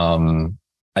question.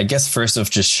 I guess first of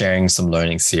just sharing some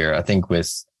learnings here. I think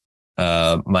with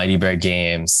Mighty Bear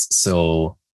Games,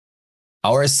 so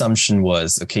our assumption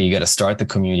was, okay, you got to start the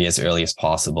community as early as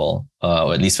possible,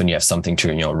 or at least when you have something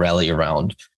to rally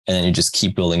around, and then you just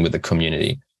keep building with the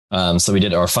community. So we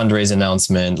did our fundraise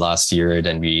announcement last year.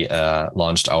 Then we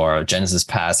launched our Genesis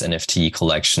Pass NFT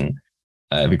collection.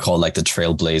 We call it like the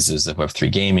Trailblazers of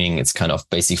Web3 gaming. It's kind of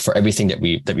basic for everything that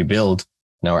we build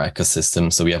in our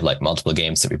ecosystem. So we have like multiple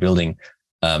games that we're building.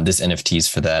 This NFTs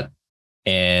for that,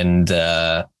 and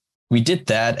we did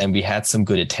that, and we had some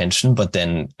good attention, but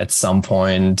then at some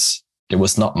point there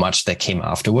was not much that came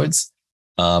afterwards.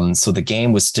 So the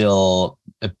game was still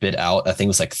a bit out. I think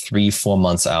it was like 3-4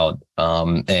 months out.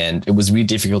 And it was really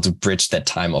difficult to bridge that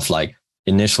time of like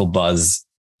initial buzz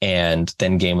and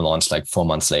then game launch like 4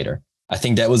 months later. I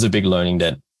think that was a big learning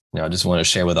that, I just want to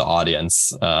share with the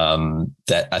audience,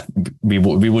 that we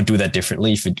would do that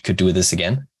differently if we could do this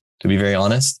again. to be very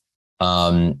honest.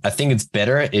 I think it's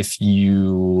better if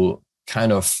you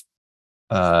kind of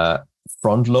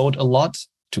front load a lot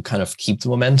to kind of keep the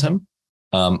momentum.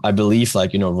 I believe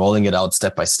rolling it out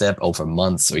step by step over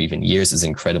months or even years is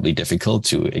incredibly difficult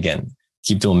to, again,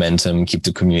 keep the momentum, keep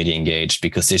the community engaged,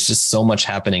 because there's just so much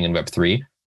happening in Web3.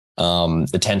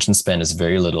 Attention span is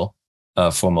very little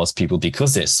for most people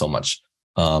because there's so much.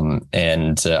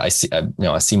 I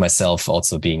see myself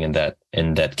also being in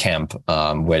that camp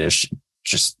where there's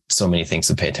just so many things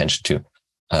to pay attention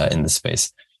to in this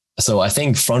space. So I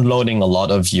think front loading a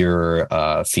lot of your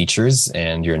features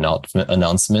and your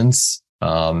announcements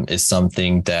is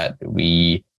something that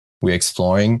we're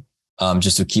exploring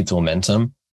just to keep the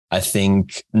momentum. I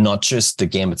think not just the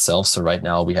game itself. So right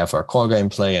now we have our core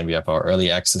gameplay and we have our early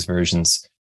access versions,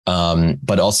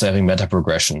 but also having meta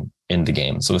progression in the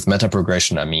game. So with meta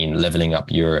progression, I mean leveling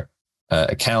up your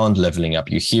account, leveling up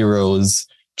your heroes,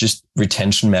 just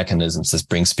retention mechanisms that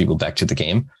brings people back to the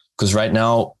game. Because right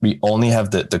now we only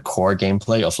have the core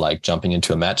gameplay of like jumping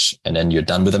into a match and then you're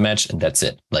done with the match and that's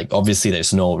it. Like obviously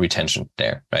there's no retention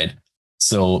there, right?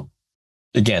 So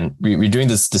again, we're doing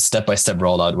this step-by-step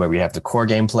rollout where we have the core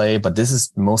gameplay, but this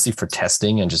is mostly for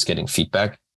testing and just getting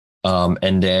feedback.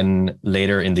 And then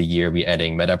later in the year, we're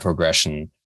adding meta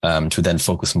progression to then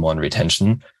focus more on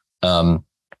retention.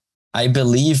 I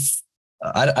believe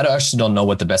I actually don't know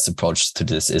what the best approach to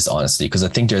this is, honestly, because I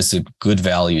think there's a good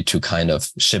value to kind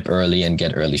of ship early and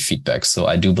get early feedback. So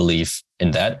I do believe in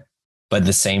that. But at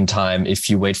the same time, if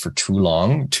you wait for too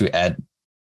long to add,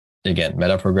 again,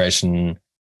 meta progression,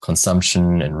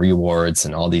 consumption and rewards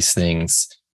and all these things,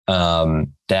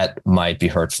 that might be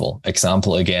hurtful.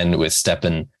 Example, again, with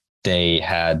Steppen, they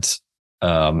had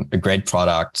a great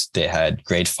product. They had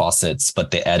great faucets, but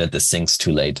they added the sinks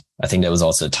too late. I think that was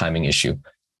also a timing issue.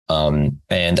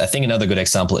 And I think another good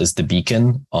example is the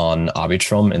Beacon on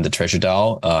Arbitrum in the Treasure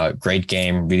DAO. Great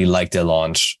game. Really liked their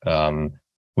launch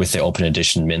with the open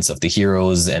edition mints of the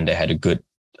heroes. And they had a good,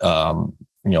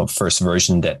 first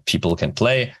version that people can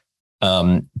play.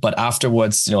 But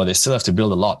afterwards, they still have to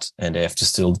build a lot and they have to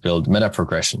still build meta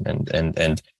progression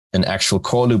and an actual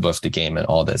core loop of the game and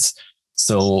all this.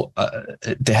 So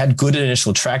they had good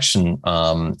initial traction,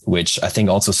 which I think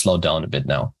also slowed down a bit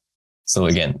now. So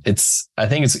again, I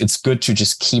think it's good to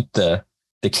just keep the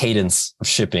cadence of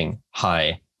shipping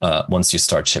high once you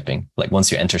start shipping, like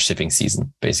once you enter shipping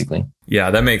season, basically.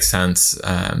 Yeah, that makes sense.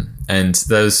 And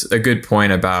there's a good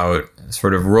point about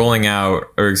sort of rolling out,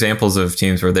 or examples of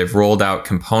teams where they've rolled out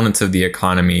components of the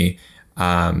economy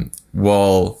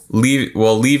while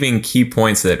leaving key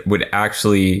points that would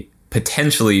actually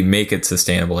potentially make it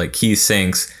sustainable, like key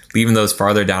sinks, leaving those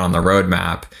farther down on the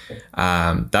roadmap.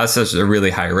 That's such a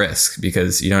really high risk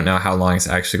because you don't know how long it's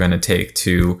actually going to take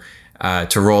to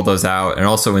roll those out. And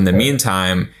also in the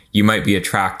meantime, you might be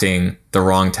attracting the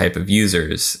wrong type of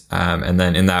users. And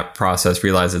then in that process,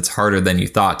 realize it's harder than you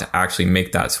thought to actually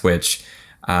make that switch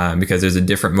because there's a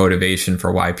different motivation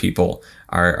for why people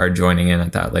are joining in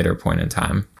at that later point in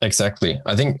time. Exactly.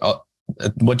 I think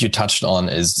what you touched on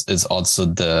is also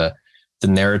the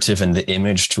narrative and the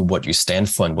image to what you stand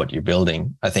for and what you're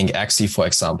building. I think Axie, for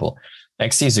example,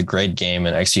 Axie is a great game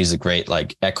and Axie is a great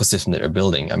like ecosystem that they're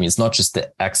building. I mean, it's not just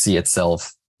the Axie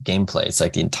itself gameplay. It's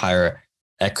like the entire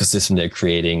ecosystem they're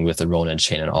creating with the Ronin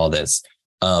chain and all this.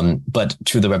 But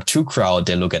to the Web2 crowd,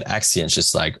 they look at Axie and it's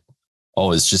just like,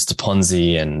 oh, it's just a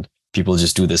Ponzi and people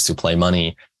just do this to play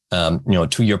money.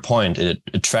 To your point, it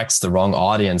attracts the wrong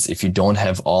audience if you don't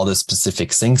have all the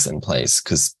specific things in place,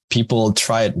 because people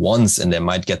try it once and they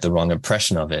might get the wrong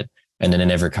impression of it and then they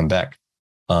never come back.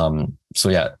 So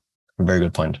yeah, very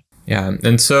good point. Yeah.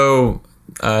 And so,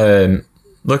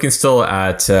 looking still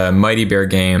at Mighty Bear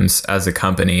Games as a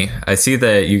company, I see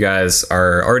that you guys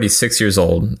are already 6 years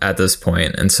old at this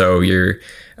point. And so you're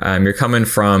coming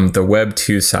from the Web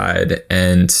 2 side.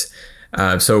 And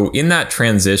so in that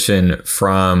transition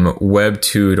from Web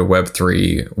 2 to Web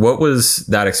 3, what was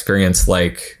that experience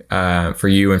like for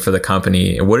you and for the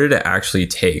company? And what did it actually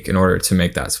take in order to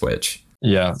make that switch?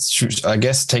 Yeah, I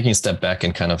guess taking a step back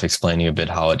and kind of explaining a bit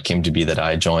how it came to be that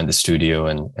I joined the studio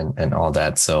and all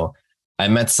that. So I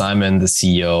met Simon, the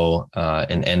CEO,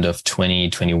 in end of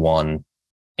 2021,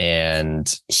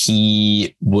 and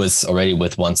he was already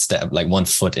with one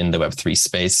foot in the Web3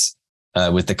 space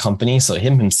with the company. So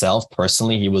himself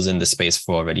personally, he was in the space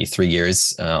for already 3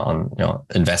 years on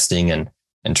investing and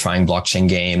trying blockchain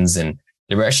games, and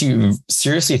they were actually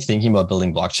seriously thinking about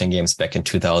building blockchain games back in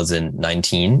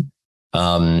 2019.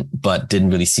 But didn't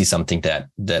really see something that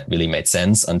really made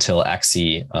sense until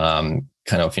Axie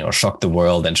kind of shocked the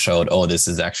world and showed, oh, this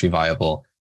is actually viable.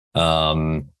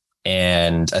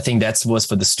 And I think that was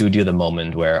for the studio the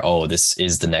moment where, oh, this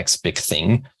is the next big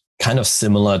thing. Kind of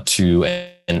similar to,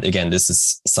 and again, this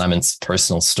is Simon's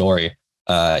personal story.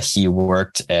 He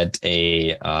worked at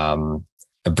a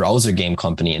browser game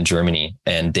company in Germany,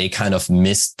 and they kind of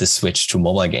missed the switch to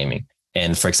mobile gaming.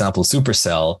 And for example,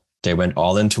 Supercell, they went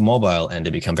all into mobile and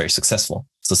they become very successful.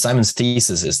 So Simon's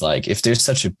thesis is like, if there's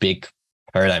such a big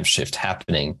paradigm shift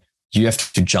happening, you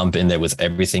have to jump in there with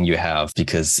everything you have,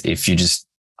 because if you just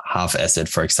half-ass it,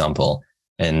 for example,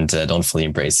 and don't fully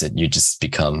embrace it, you just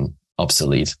become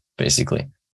obsolete, basically.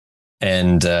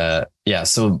 And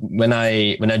so when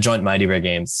I joined Mighty Bear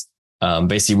Games,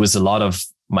 basically it was a lot of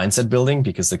mindset building,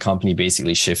 because the company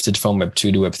basically shifted from Web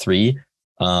 2 to Web 3.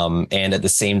 And at the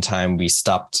same time, we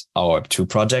stopped our Web 2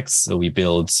 projects. So we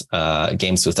built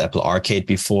games with Apple Arcade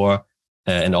before,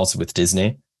 and also with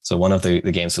Disney. So one of the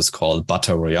games was called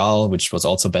Battle Royale, which was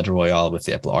also Battle Royale with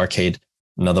the Apple Arcade.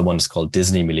 Another one is called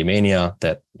Disney Millimania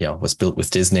that was built with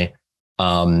Disney.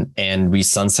 And we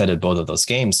sunsetted both of those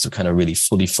games to kind of really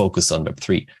fully focus on Web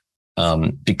 3.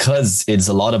 Because it's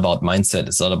a lot about mindset.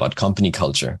 It's a lot about company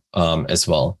culture as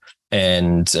well.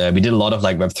 And we did a lot of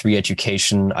like Web 3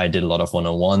 education. I did a lot of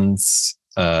one-on-ones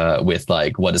with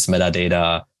like, what is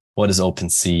metadata? What is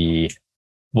OpenSea?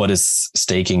 What is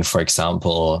staking, for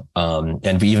example?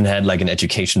 And we even had like an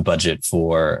education budget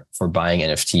for buying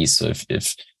NFTs. So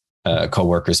if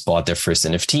coworkers bought their first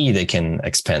NFT, they can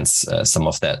expense some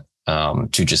of that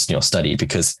to just study,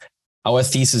 because our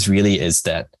thesis really is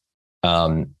that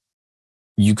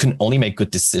you can only make good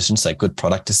decisions, like good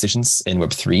product decisions in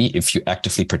Web3, if you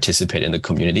actively participate in the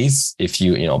communities. If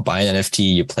you buy an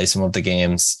NFT, you play some of the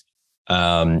games,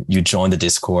 you join the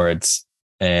Discord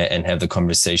and have the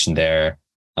conversation there.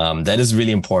 That is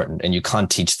really important, and you can't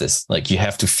teach this. Like, you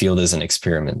have to feel this and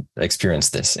experience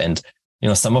this. And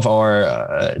some of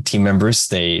our team members,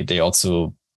 they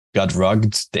also got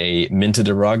rugged. They minted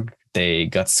a rug. They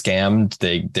got scammed.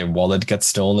 Their wallet got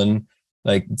stolen.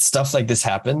 Like, stuff like this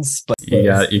happens. But you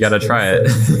got to try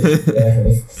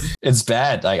it. It's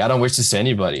bad. Like, I don't wish this to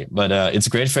anybody, but it's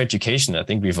great for education. I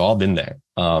think we've all been there.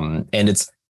 And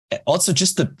it's also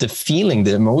just the feeling,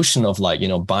 the emotion of like,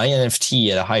 buying an NFT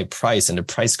at a high price and the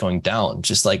price going down,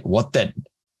 just like what that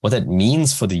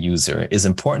means for the user is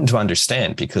important to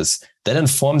understand, because that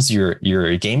informs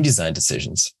your game design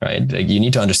decisions, right? Like, you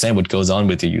need to understand what goes on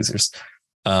with your users.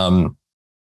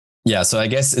 So I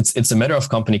guess it's a matter of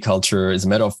company culture. It's a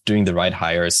matter of doing the right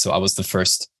hires. So I was the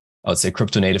first, I would say,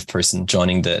 crypto native person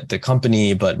joining the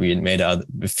company, but we made a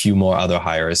few more other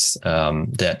hires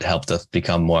that helped us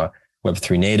become more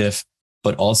Web3 native,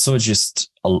 but also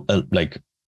just a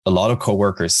lot of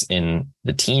coworkers in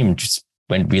the team just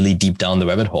went really deep down the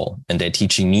rabbit hole, and they're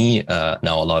teaching me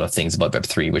now a lot of things about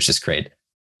Web3, which is great.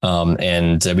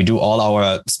 And we do all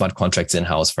our smart contracts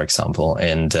in-house, for example.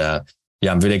 And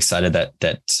I'm really excited that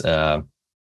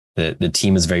the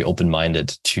team is very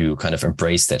open-minded to kind of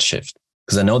embrace that shift.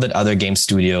 Because I know that other game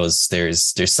studios,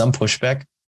 there's some pushback.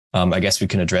 I guess we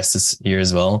can address this here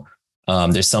as well.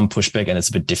 There's some pushback, and it's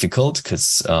a bit difficult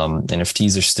because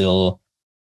NFTs are still,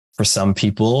 for some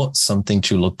people, something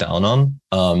to look down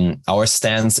on. Our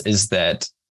stance is that,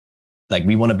 like,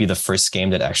 we want to be the first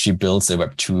game that actually builds a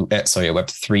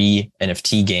Web3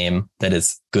 NFT game that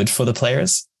is good for the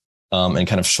players, and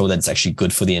kind of show that it's actually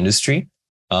good for the industry.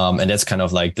 And that's kind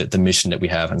of like the mission that we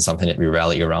have, and something that we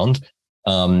rally around.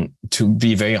 To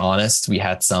be very honest, we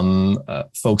had some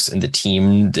folks in the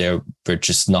team, they were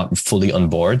just not fully on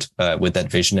board with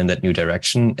that vision and that new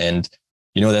direction. And,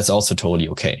 that's also totally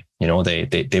okay.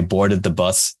 They boarded the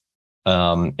bus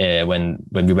when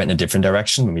we went in a different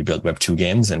direction, when we built Web 2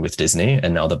 games and with Disney,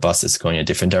 and now the bus is going in a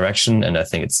different direction. And I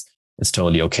think it's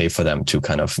totally okay for them to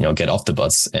kind of, get off the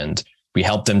bus, and we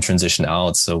helped them transition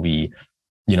out. So we,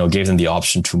 gave them the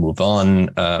option to move on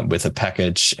with a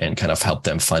package and kind of help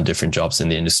them find different jobs in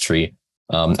the industry.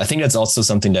 I think that's also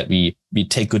something that we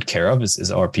take good care of is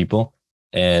our people,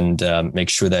 and make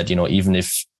sure that, even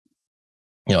if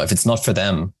it's not for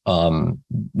them,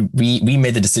 we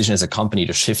made the decision as a company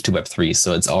to shift to Web3.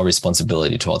 So it's our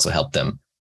responsibility to also help them,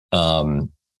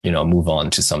 move on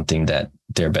to something that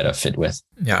they're better fit with.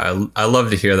 Yeah, I love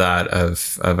to hear that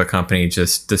of a company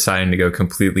just deciding to go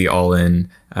completely all in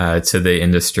to the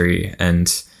industry, and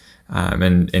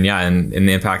the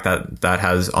impact that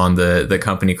has on the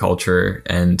company culture.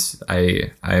 And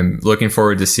I'm looking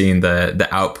forward to seeing the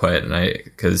output, and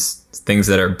because things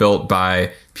that are built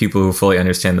by people who fully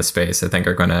understand the space, I think,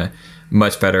 are going to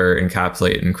much better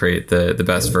encapsulate and create the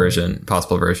best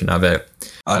possible version of it.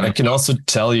 I can also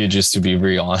tell you, just to be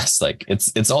very honest, like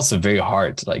it's also very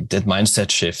hard. Like, that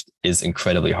mindset shift is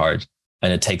incredibly hard,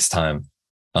 and it takes time.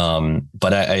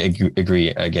 But I agree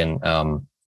again.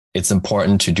 It's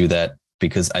important to do that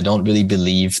because I don't really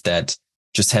believe that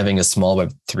just having a small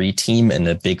Web3 team and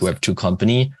a big Web2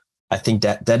 company, I think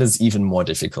that is even more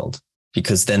difficult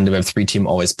because then the Web3 team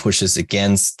always pushes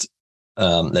against,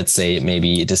 let's say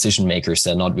maybe decision makers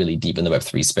that are not really deep in the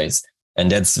Web3 space. And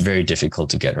that's very difficult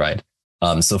to get right.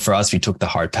 So for us, we took the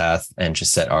hard path and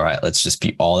just said, all right, let's just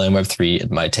be all in Web3.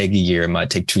 It might take a year, it might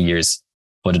take 2 years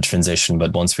for the transition,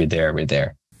 but once we're there, we're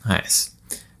there. Nice.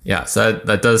 Yeah, so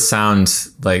that does sound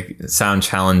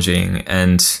challenging.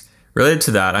 And related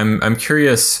to that, I'm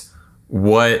curious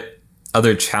what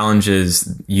other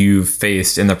challenges you've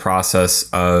faced in the process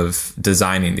of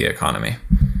designing the economy.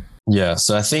 Yeah,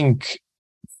 so I think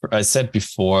I said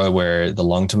before where the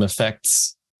long-term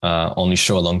effects only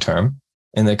show long-term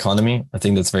in the economy. I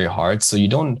think that's very hard. So you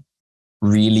don't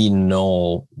really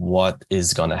know what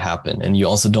is going to happen. And you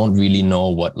also don't really know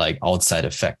what like outside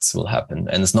effects will happen.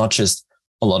 And it's not just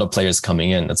a lot of players coming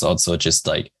in. It's also just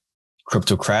like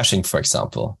crypto crashing, for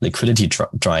example, liquidity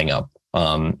drying up,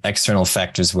 external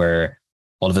factors where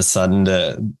all of a sudden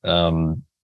the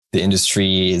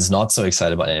industry is not so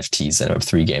excited about NFTs and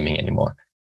Web3 gaming anymore.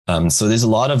 So there's a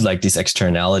lot of like these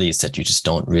externalities that you just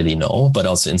don't really know, but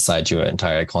also inside your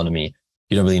entire economy,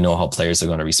 you don't really know how players are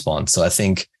going to respond. So I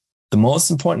think the most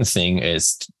important thing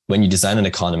is when you design an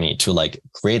economy to like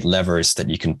create levers that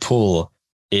you can pull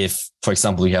if, for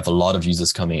example, you have a lot of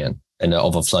users coming in and they're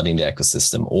overflooding the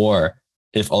ecosystem, or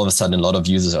if all of a sudden a lot of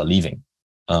users are leaving,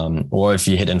 or if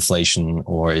you hit inflation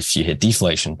or if you hit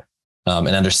deflation, and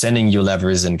understanding your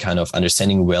levers and kind of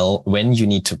understanding well when you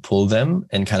need to pull them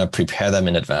and kind of prepare them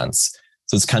in advance.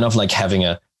 So it's kind of like having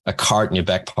a card in your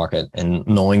back pocket and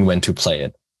knowing when to play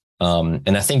it.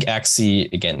 And I think Axie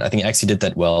did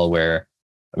that well where,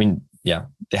 I mean, yeah,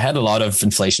 they had a lot of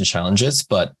inflation challenges,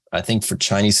 but I think for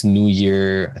Chinese New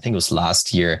Year, I think it was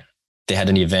last year, they had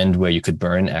an event where you could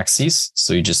burn Axies.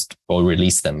 So you just, or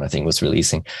release them, I think was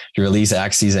releasing. You release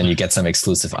Axies and you get some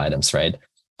exclusive items, right?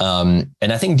 And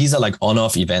I think these are like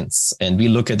on-off events. And we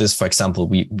look at this, for example,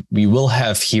 we will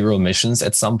have hero missions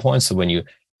at some point. So when you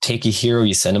take a hero,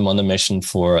 you send him on a mission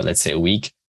for, let's say, a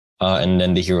week. And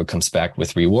then the hero comes back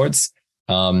with rewards.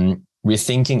 We're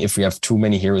thinking if we have too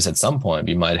many heroes at some point,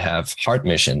 we might have hard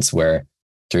missions where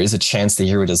there is a chance the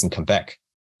hero doesn't come back.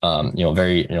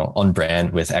 Very, on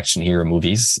brand with action hero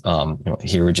movies.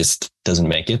 Hero just doesn't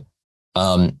make it.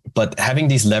 But having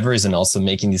these levers and also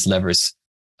making these levers,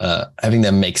 having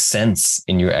them make sense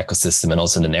in your ecosystem and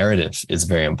also in the narrative is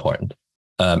very important.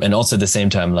 And also at the same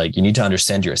time, like you need to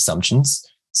understand your assumptions.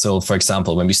 So for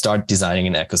example, when we start designing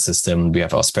an ecosystem, we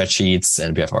have our spreadsheets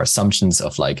and we have our assumptions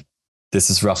of like, this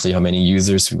is roughly how many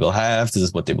users we will have. This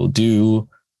is what they will do.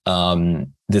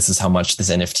 This is how much this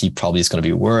NFT probably is going to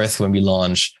be worth when we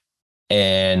launch.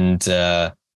 And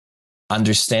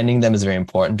understanding them is very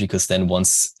important because then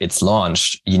once it's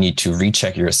launched, you need to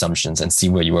recheck your assumptions and see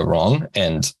where you were wrong.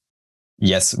 And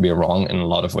yes, we're wrong in a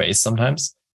lot of ways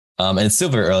sometimes. And it's still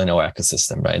very early in our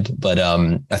ecosystem, right? But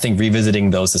I think revisiting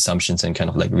those assumptions and kind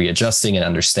of like readjusting and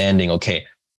understanding, okay,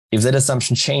 if that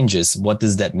assumption changes, what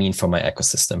does that mean for my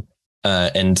ecosystem?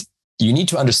 And you need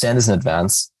to understand this in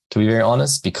advance, to be very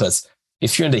honest, because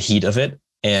if you're in the heat of it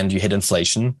and you hit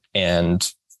inflation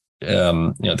and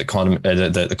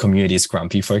the community is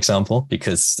grumpy, for example,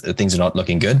 because things are not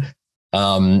looking good,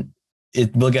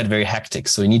 it will get very hectic.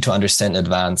 So you need to understand in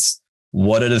advance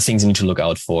what are the things you need to look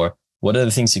out for. What are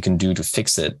the things you can do to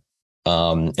fix it?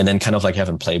 And then kind of like have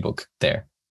a playbook there.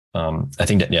 I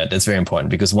think that's very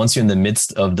important because once you're in the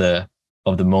midst of the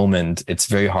moment, it's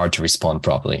very hard to respond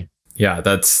properly. Yeah,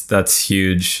 that's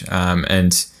huge.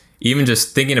 And even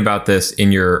just thinking about this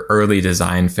in your early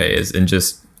design phase and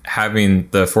just having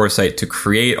the foresight to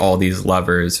create all these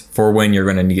levers for when you're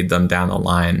going to need them down the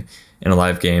line in a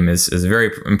live game is a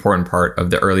very important part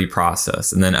of the early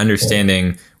process. And then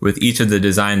understanding with each of the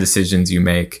design decisions you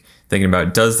make, thinking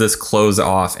about, does this close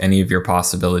off any of your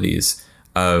possibilities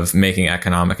of making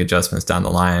economic adjustments down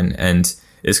the line? And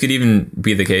this could even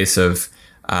be the case of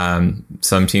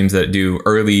some teams that do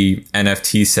early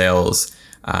NFT sales.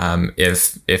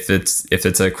 If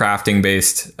it's a crafting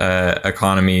based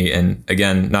economy, and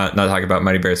again, not talking about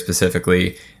Mighty Bear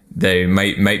specifically, they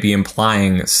might be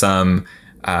implying some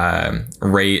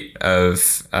rate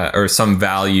of or some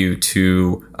value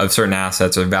of certain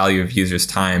assets or value of users'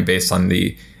 time based on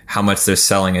how much they're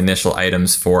selling initial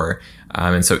items for.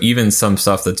 And so even some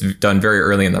stuff that's done very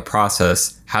early in the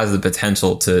process has the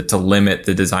potential to limit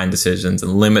the design decisions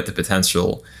and limit the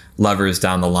potential levers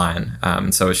down the line.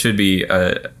 So it should be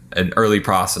an early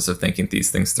process of thinking these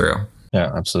things through.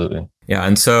 Yeah, absolutely. Yeah,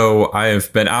 and so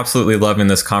I've been absolutely loving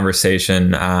this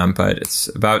conversation, but it's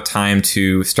about time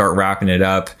to start wrapping it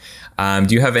up.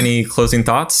 Do you have any closing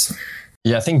thoughts?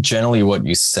 Yeah, I think generally what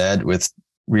you said with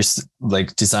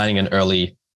like designing an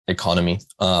early economy.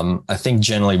 I think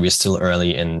generally we're still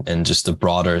early in just the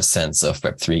broader sense of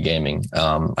Web3 gaming.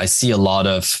 I see a lot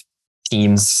of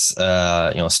teams,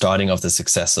 starting off the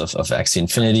success of Axie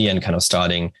Infinity and kind of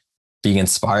being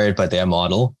inspired by their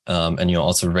model, and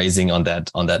also raising on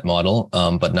that model.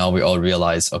 But now we all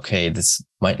realize, okay, this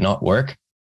might not work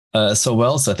so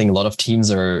well. So I think a lot of teams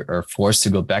are forced to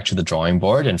go back to the drawing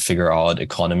board and figure out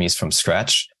economies from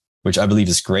scratch, which I believe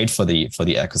is great for the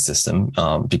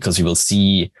ecosystem, because we will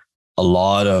see a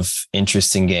lot of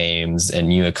interesting games and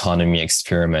new economy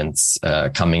experiments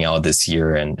coming out this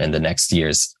year and the next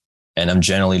years. And I'm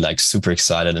generally like super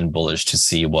excited and bullish to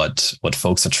see what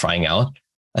folks are trying out.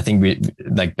 I think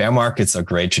bear markets are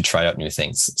great to try out new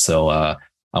things. So I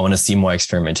want to see more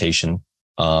experimentation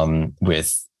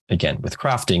with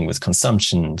crafting, with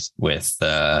consumption, with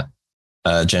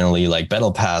generally like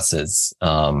battle passes,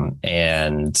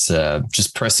 and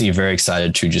just personally very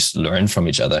excited to just learn from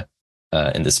each other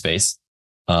in this space.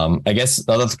 I guess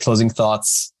a lot of closing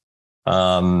thoughts.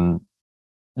 Feel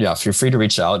free to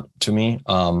reach out to me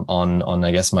on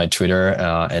I guess my Twitter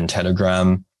and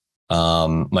Telegram.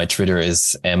 My Twitter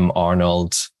is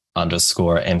marnold_mch,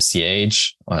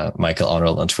 Michael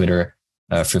Arnold on Twitter.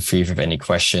 Feel free if you have any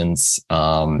questions,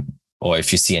 or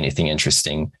if you see anything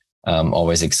interesting.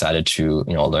 Always excited to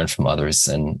learn from others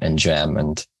and jam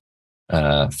and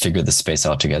figure the space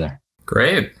out together.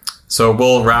 Great. So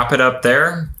we'll wrap it up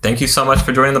there. Thank you so much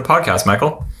for joining the podcast,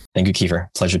 Michael. Thank you,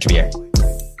 Kiefer. Pleasure to be here.